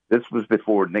 This was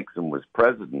before Nixon was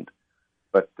president,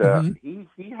 but he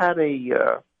had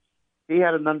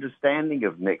an understanding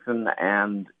of Nixon,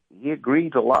 and he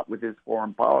agreed a lot with his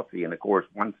foreign policy. And of course,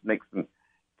 once Nixon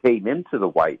came into the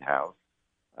White House,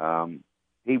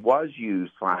 he was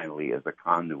used finally as a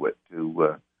conduit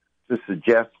to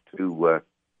suggest to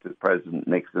President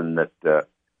Nixon that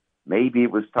maybe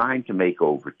it was time to make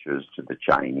overtures to the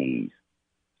Chinese.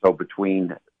 So between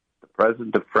the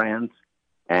president of France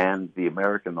and the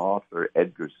American author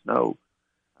Edgar Snow,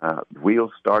 the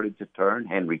wheels started to turn.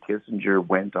 Henry Kissinger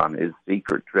went on his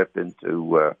secret trip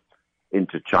into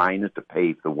China to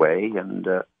pave the way, and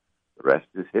the rest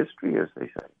is history, as they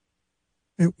say.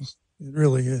 It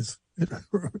really is. It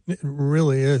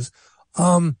really is.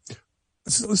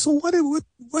 So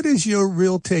what is your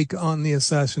real take on the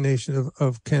assassination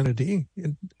of Kennedy?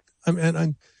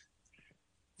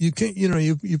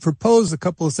 You propose a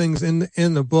couple of things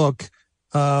in the book,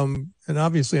 and And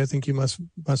obviously, I think you must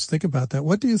think about that.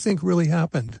 What do you think really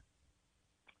happened?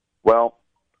 Well,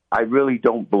 I really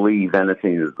don't believe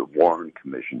anything that the Warren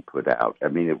Commission put out. I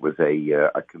mean, it was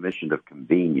a commission of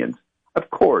convenience. Of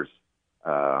course,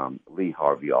 Lee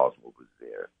Harvey Oswald was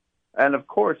there. And of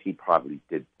course, he probably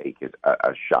did take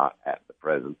a shot at the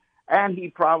president. And he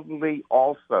probably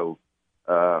also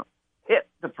hit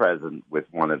the president with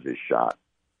one of his shots.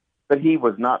 But he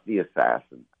was not the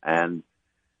assassin. And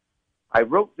I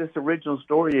wrote this original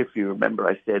story, if you remember,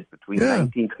 I said between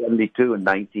 1972 and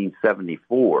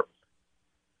 1974.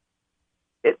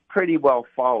 It pretty well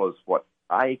follows what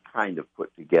I kind of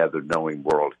put together knowing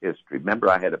world history. Remember,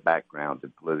 I had a background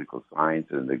in political science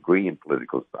and a degree in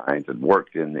political science and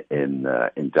worked in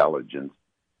intelligence.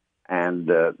 And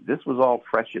this was all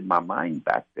fresh in my mind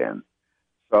back then.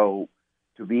 So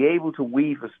to be able to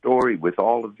weave a story with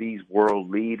all of these world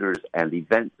leaders and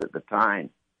events at the time,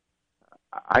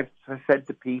 I've said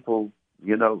to people,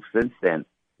 since then,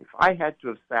 if I had to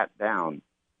have sat down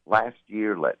last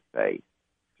year, let's say,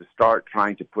 to start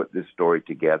trying to put this story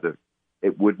together,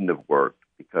 it wouldn't have worked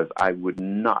because I would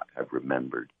not have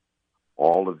remembered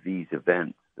all of these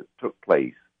events that took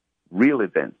place, real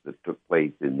events that took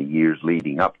place in the years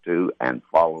leading up to and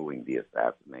following the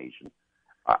assassination.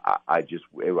 I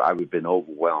would have been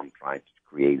overwhelmed trying to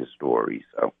create a story.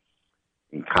 So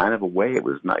in kind of a way, it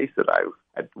was nice that I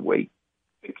had to wait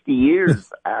 60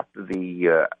 years after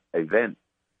the event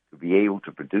to be able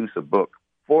to produce a book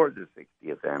for the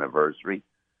 60th anniversary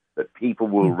that people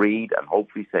will read and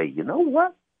hopefully say, you know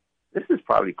what? This is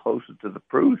probably closer to the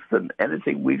truth than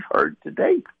anything we've heard to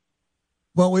date.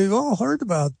 Well, we've all heard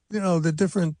about, the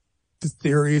different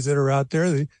theories that are out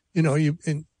there. You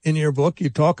in your book, you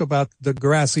talk about the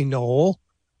grassy knoll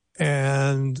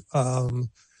and,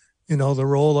 the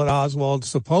role that Oswald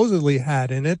supposedly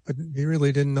had in it, but he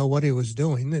really didn't know what he was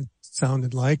doing, it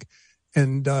sounded like.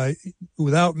 And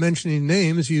without mentioning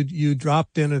names, you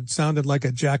dropped in, it sounded like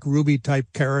a Jack Ruby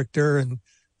type character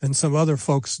and some other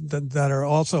folks that are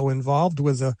also involved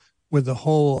with the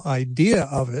whole idea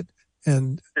of it.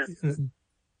 And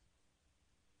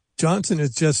Johnson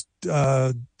is just,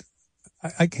 I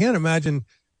can't imagine,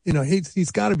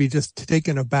 he's got to be just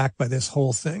taken aback by this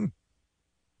whole thing.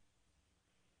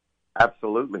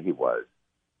 Absolutely, he was.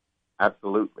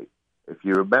 Absolutely. If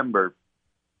you remember,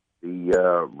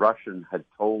 the Russian had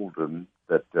told him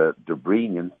that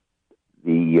Dobrynin,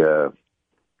 the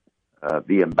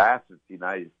ambassador to the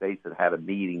United States, had a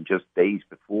meeting just days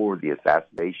before the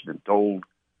assassination and told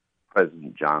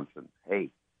President Johnson, hey,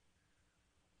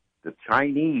 the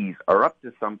Chinese are up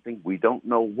to something, we don't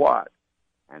know what.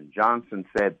 And Johnson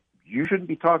said, you shouldn't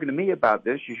be talking to me about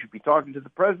this. You should be talking to the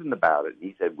president about it. And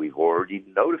he said, we've already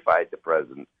notified the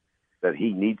president that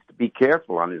he needs to be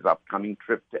careful on his upcoming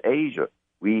trip to Asia.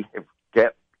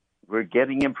 We're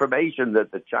getting information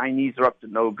that the Chinese are up to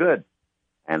no good.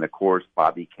 And, of course,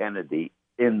 Bobby Kennedy,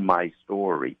 in my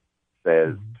story,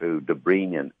 says to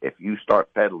Dobrynin, if you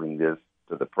start peddling this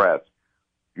to the press,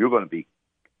 you're going to be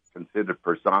considered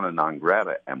persona non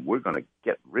grata, and we're going to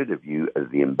get rid of you as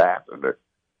the ambassador.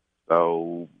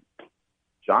 So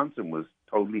Johnson was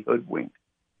totally hoodwinked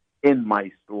in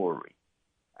my story.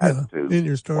 In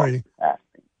your story.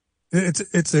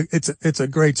 It's a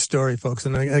great story, folks.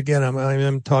 And again,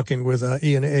 I'm talking with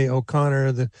Ian A.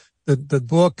 O'Connor. The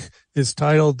book is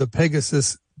titled "The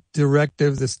Pegasus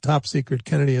Directive: This Top Secret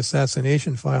Kennedy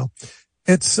Assassination File."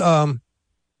 It's I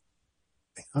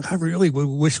really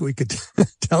wish we could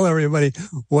tell everybody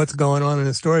what's going on in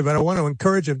the story, but I want to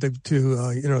encourage them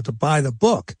to buy the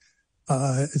book.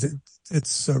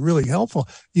 It's really helpful.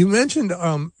 You mentioned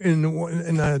in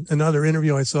another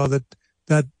interview I saw that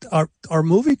are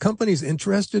movie companies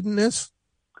interested in this?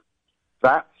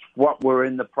 That's what we're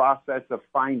in the process of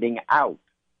finding out.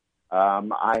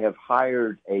 I have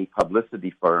hired a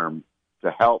publicity firm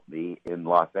to help me in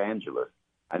Los Angeles,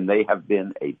 and they have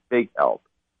been a big help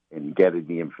in getting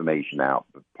the information out.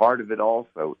 But part of it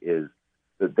also is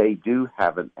that they do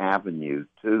have an avenue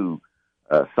to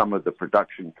some of the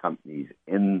production companies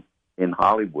in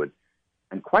Hollywood.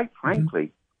 And quite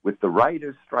frankly, with the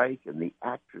writer's strike and the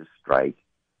actor's strike,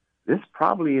 this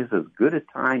probably is as good a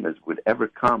time as would ever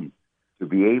come to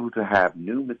be able to have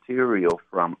new material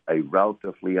from a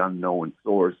relatively unknown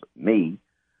source, me,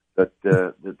 that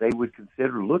they would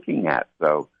consider looking at.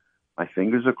 So my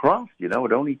fingers are crossed. It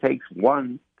only takes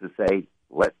one to say,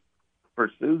 let's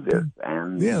pursue this.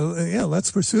 And yeah,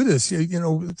 let's pursue this.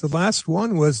 The last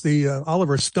one was the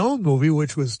Oliver Stone movie,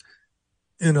 which was,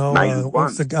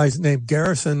 what's the guy's name?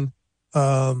 Garrison.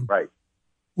 Right.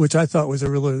 Which I thought was a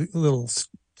little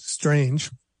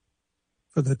strange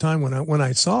for the time when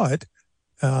I saw it.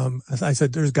 As I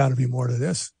said, there's got to be more to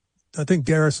this. I think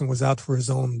Garrison was out for his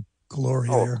own glory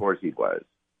there. Of course he was.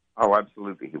 Oh,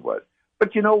 absolutely he was.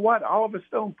 But you know what? Oliver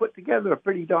Stone put together a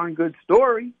pretty darn good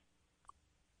story.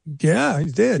 Yeah, he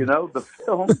did. You know, the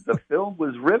film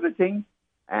was riveting,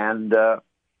 and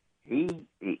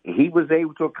he was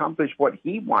able to accomplish what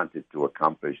he wanted to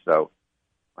accomplish. So,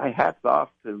 my hat's off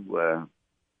to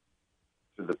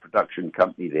the production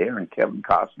company there, and Kevin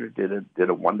Costner did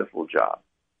a wonderful job.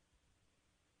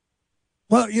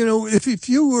 Well, you know, if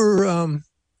you were,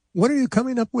 what are you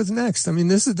coming up with next? I mean,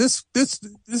 this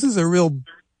is a real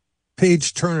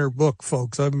page turner book,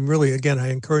 folks. I'm really, again, I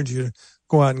encourage you to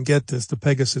go out and get this, the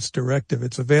Pegasus Directive.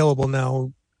 It's available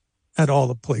now at all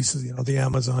the places, you know, the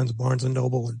Amazons, Barnes and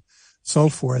Noble, and so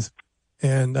forth.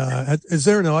 And is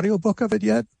there an audiobook of it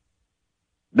yet?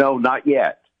 No, not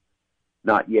yet.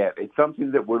 Not yet. It's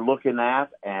something that we're looking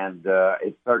at, and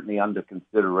it's certainly under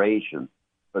consideration.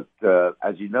 But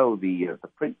as you know, the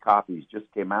print copies just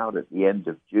came out at the end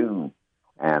of June,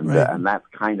 and Right. And that's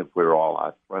kind of where all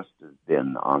our thrust has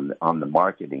been on the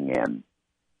marketing end.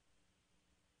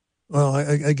 Well,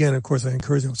 again, of course, I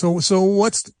encourage him. So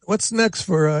what's next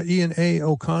for Ian A.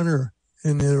 O'Connor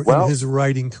in his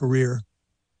writing career?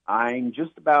 I'm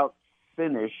just about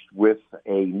finished with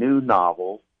a new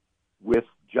novel with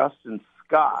Justin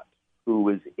Scott, who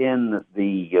is in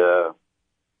the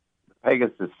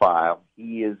Pegasus file.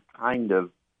 He is kind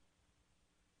of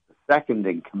the second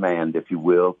in command, if you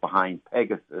will, behind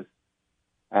Pegasus.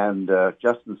 And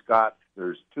Justin Scott,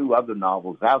 there's two other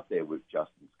novels out there with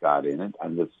Justin Scott in it,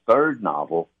 and the third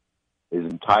novel is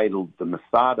entitled The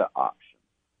Masada Option.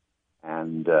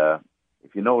 And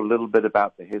if you know a little bit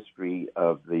about the history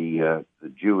of the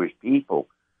Jewish people,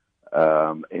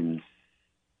 in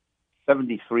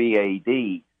 73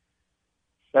 A.D.,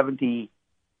 70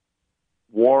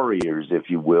 warriors, if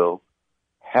you will,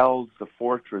 held the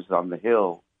fortress on the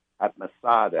hill at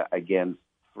Masada against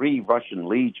 3 Russian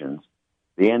legions.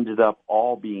 They ended up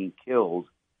all being killed,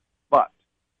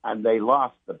 and they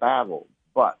lost the battle.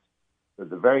 But for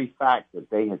the very fact that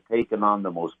they had taken on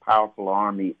the most powerful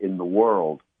army in the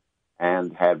world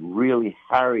and had really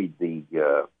harried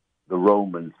the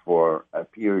Romans for a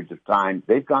period of time,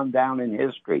 they've gone down in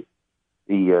history,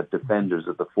 the defenders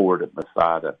of the fort at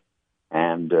Masada.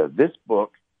 And this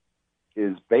book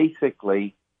is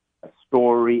basically a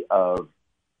story of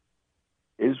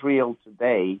Israel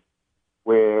today,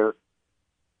 where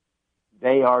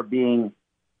they are being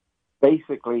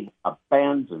basically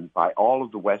abandoned by all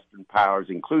of the Western powers,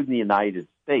 including the United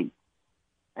States.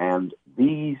 And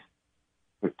these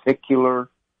particular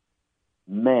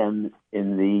men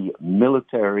in the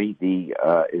military, the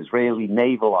Israeli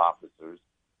naval officers,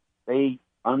 they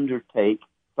undertake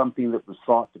something that was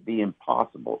thought to be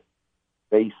impossible.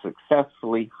 They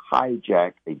successfully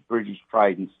hijack a British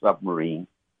Trident submarine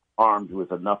armed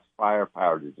with enough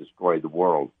firepower to destroy the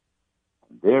world.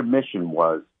 Their mission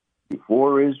was,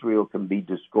 before Israel can be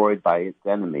destroyed by its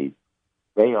enemies,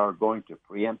 they are going to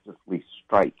preemptively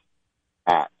strike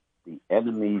at the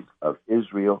enemies of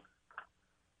Israel,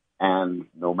 and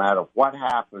no matter what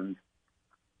happens,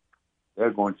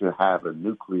 they're going to have a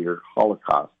nuclear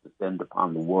holocaust descend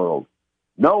upon the world,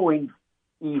 knowing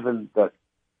even that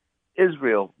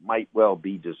Israel might well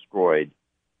be destroyed,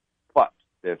 but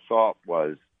their thought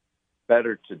was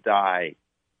better to die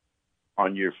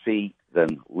on your feet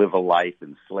than live a life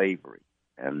in slavery.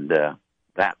 And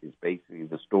that is basically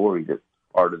the story that's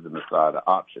part of the Masada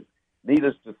Option.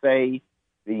 Needless to say,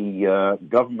 the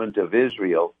government of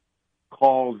Israel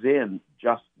calls in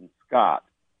Justin Scott,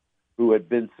 who had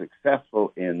been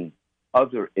successful in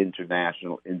other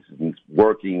international incidents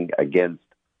working against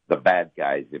the bad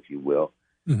guys, if you will.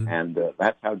 Mm-hmm. And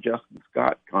that's how Justin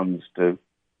Scott comes to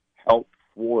help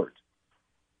thwart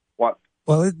what.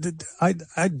 Well,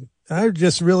 I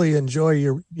just really enjoy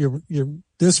your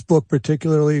this book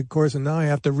particularly, of course, and now I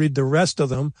have to read the rest of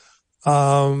them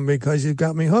because you've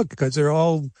got me hooked, because they're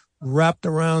all wrapped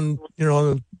around, you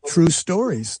know, true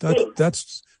stories.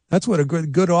 That's what a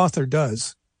good author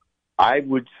does. I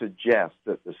would suggest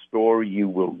that the story you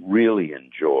will really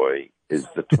enjoy is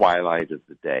The Twilight of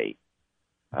the Day.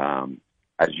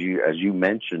 As you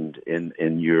mentioned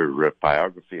in your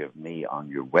biography of me on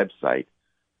your website,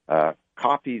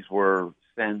 copies were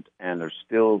sent and are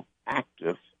still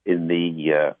active in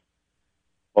the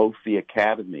both the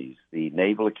academies, the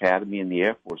Naval Academy and the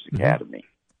Air Force Academy.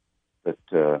 But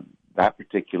that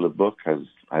particular book has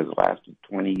lasted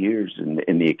 20 years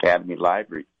in the Academy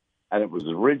Library, and it was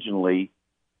originally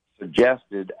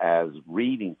suggested as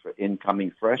reading for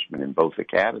incoming freshmen in both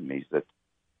academies, that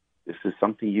this is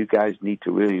something you guys need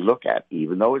to really look at.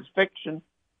 Even though it's fiction,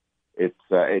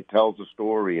 It tells a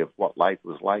story of what life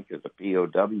was like as a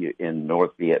POW in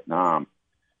North Vietnam,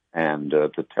 and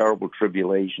the terrible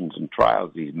tribulations and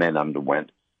trials these men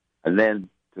underwent. And then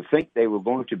to think they were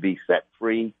going to be set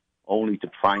free only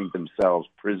to find themselves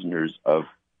prisoners of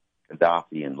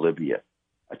Gaddafi in Libya.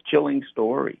 A chilling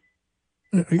story.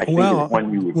 I think it's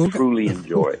one you would truly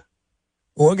enjoy.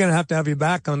 We're going to have you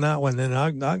back on that one. And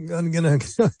I'm going to,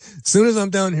 as soon as I'm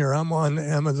down here, I'm on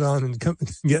Amazon and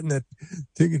getting it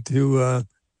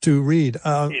to read.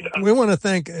 We want to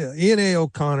thank Ian A.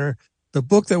 O'Connor. The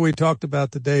book that we talked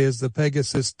about today is the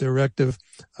Pegasus Directive,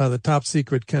 the top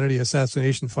secret Kennedy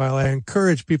assassination file. I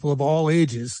encourage people of all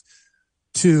ages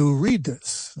to read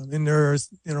this. I mean, there's,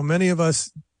 many of us,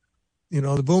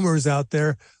 the boomers out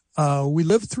there, we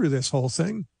lived through this whole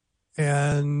thing.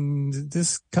 And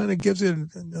this kind of gives it,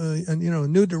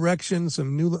 new direction,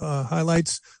 some new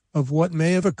highlights of what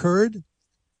may have occurred.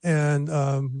 And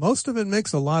most of it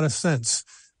makes a lot of sense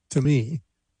to me.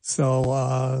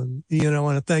 So, Ian, I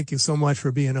want to thank you so much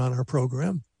for being on our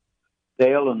program.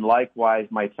 Dale, and likewise,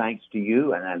 my thanks to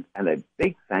you, and a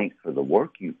big thanks for the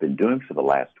work you've been doing for the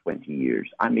last 20 years.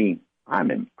 I mean, I'm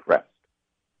impressed.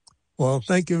 Well,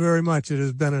 thank you very much. It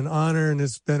has been an honor, and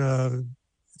it's been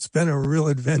a real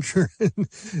adventure,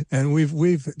 and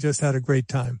we've just had a great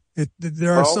time.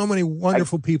 There are so many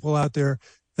wonderful people out there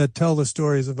that tell the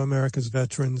stories of America's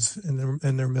veterans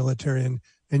and their military,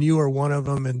 and you are one of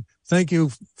them. And thank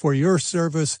you for your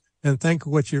service, and thank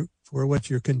you for what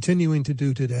you're continuing to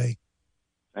do today.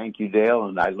 Thank you, Dale,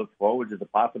 and I look forward to the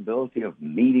possibility of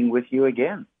meeting with you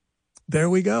again. There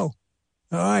we go.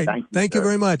 All right. Thank you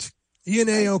very much. Ian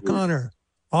A. O'Connor,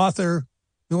 author,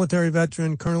 military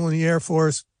veteran, colonel in the Air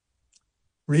Force.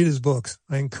 Read his books.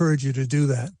 I encourage you to do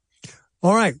that.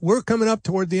 All right. We're coming up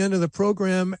toward the end of the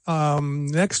program.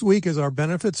 Next week is our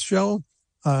benefits show.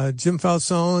 Jim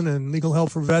Falzone and Legal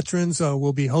Help for Veterans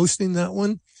will be hosting that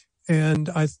one. And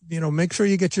make sure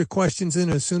you get your questions in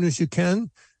as soon as you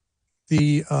can.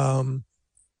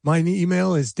 My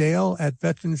email is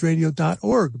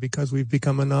dale@veteransradio.org because we've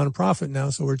become a nonprofit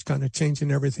now. So we're kind of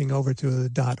changing everything over to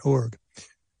the .org.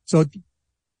 So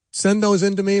send those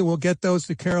in to me. We'll get those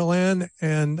to Carol Ann,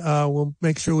 and we'll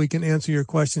make sure we can answer your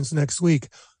questions next week.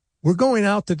 We're going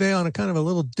out today on a kind of a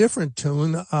little different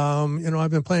tune.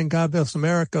 I've been playing God Bless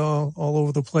America all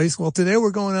over the place. Well, today we're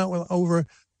going out over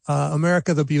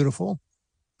America the Beautiful.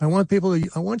 I want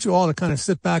you all to kind of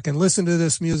sit back and listen to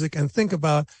this music and think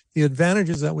about the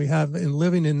advantages that we have in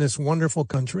living in this wonderful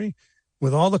country.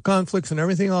 With all the conflicts and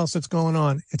everything else that's going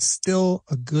on, it's still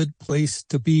a good place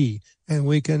to be, and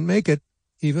we can make it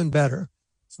even better.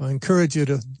 So I encourage you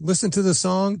to listen to the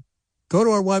song, go to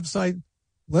our website,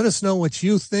 let us know what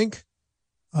you think,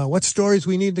 what stories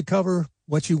we need to cover,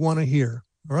 what you want to hear.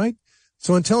 All right.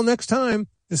 So until next time,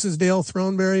 this is Dale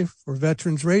Throneberry for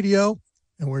Veterans Radio,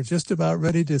 and we're just about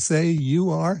ready to say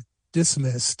you are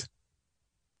dismissed.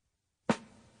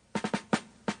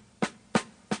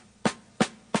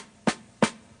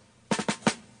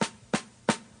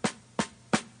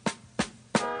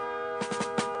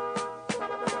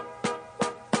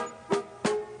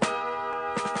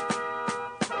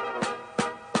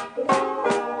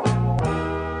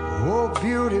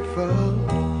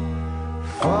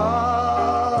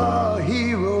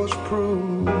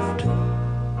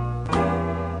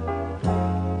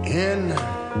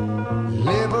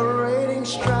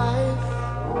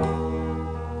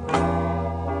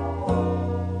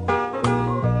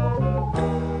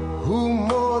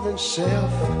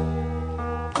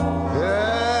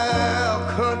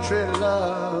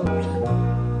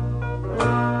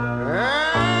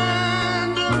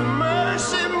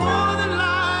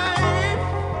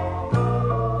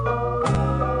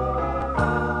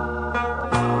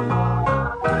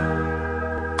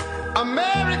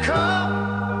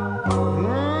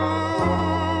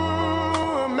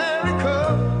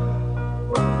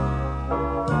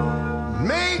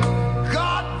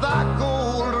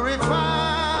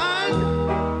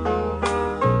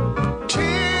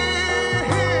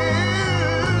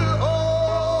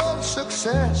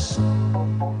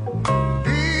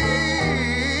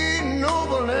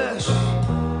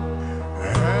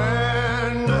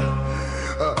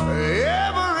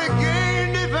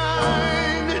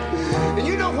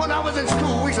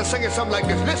 Something like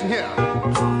this. Listen here.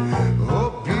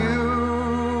 Oh,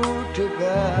 beautiful,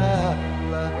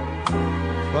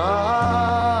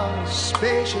 far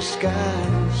spacious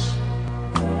skies,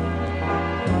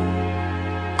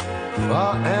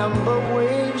 far amber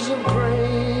waves of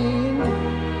grain,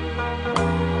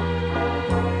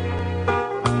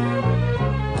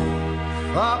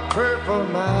 far purple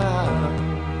mountain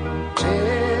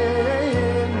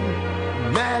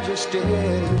majesty.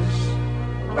 justice.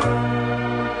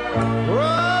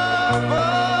 Over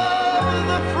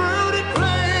the fruited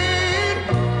plain.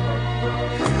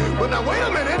 But now wait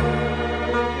a minute.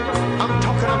 I'm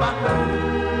talking about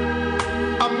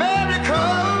America,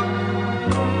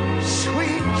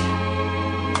 sweet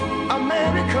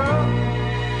America.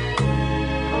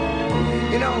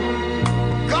 You know,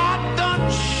 God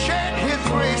done shed his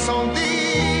grace on thee.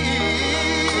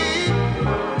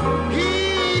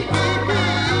 He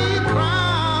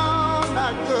crowned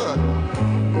our good.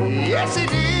 Yes, he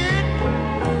did.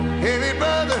 Every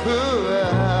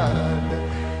brotherhood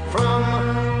from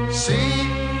sea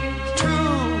to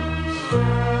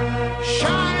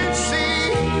shining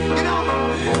sea. You know,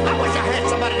 I wish I had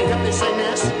somebody to help me sing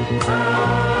this.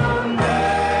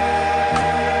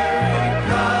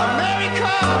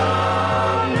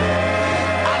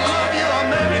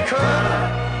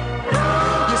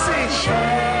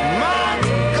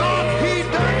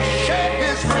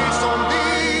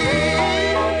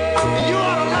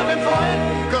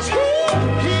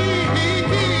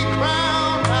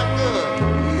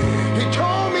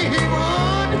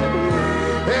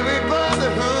 Everybody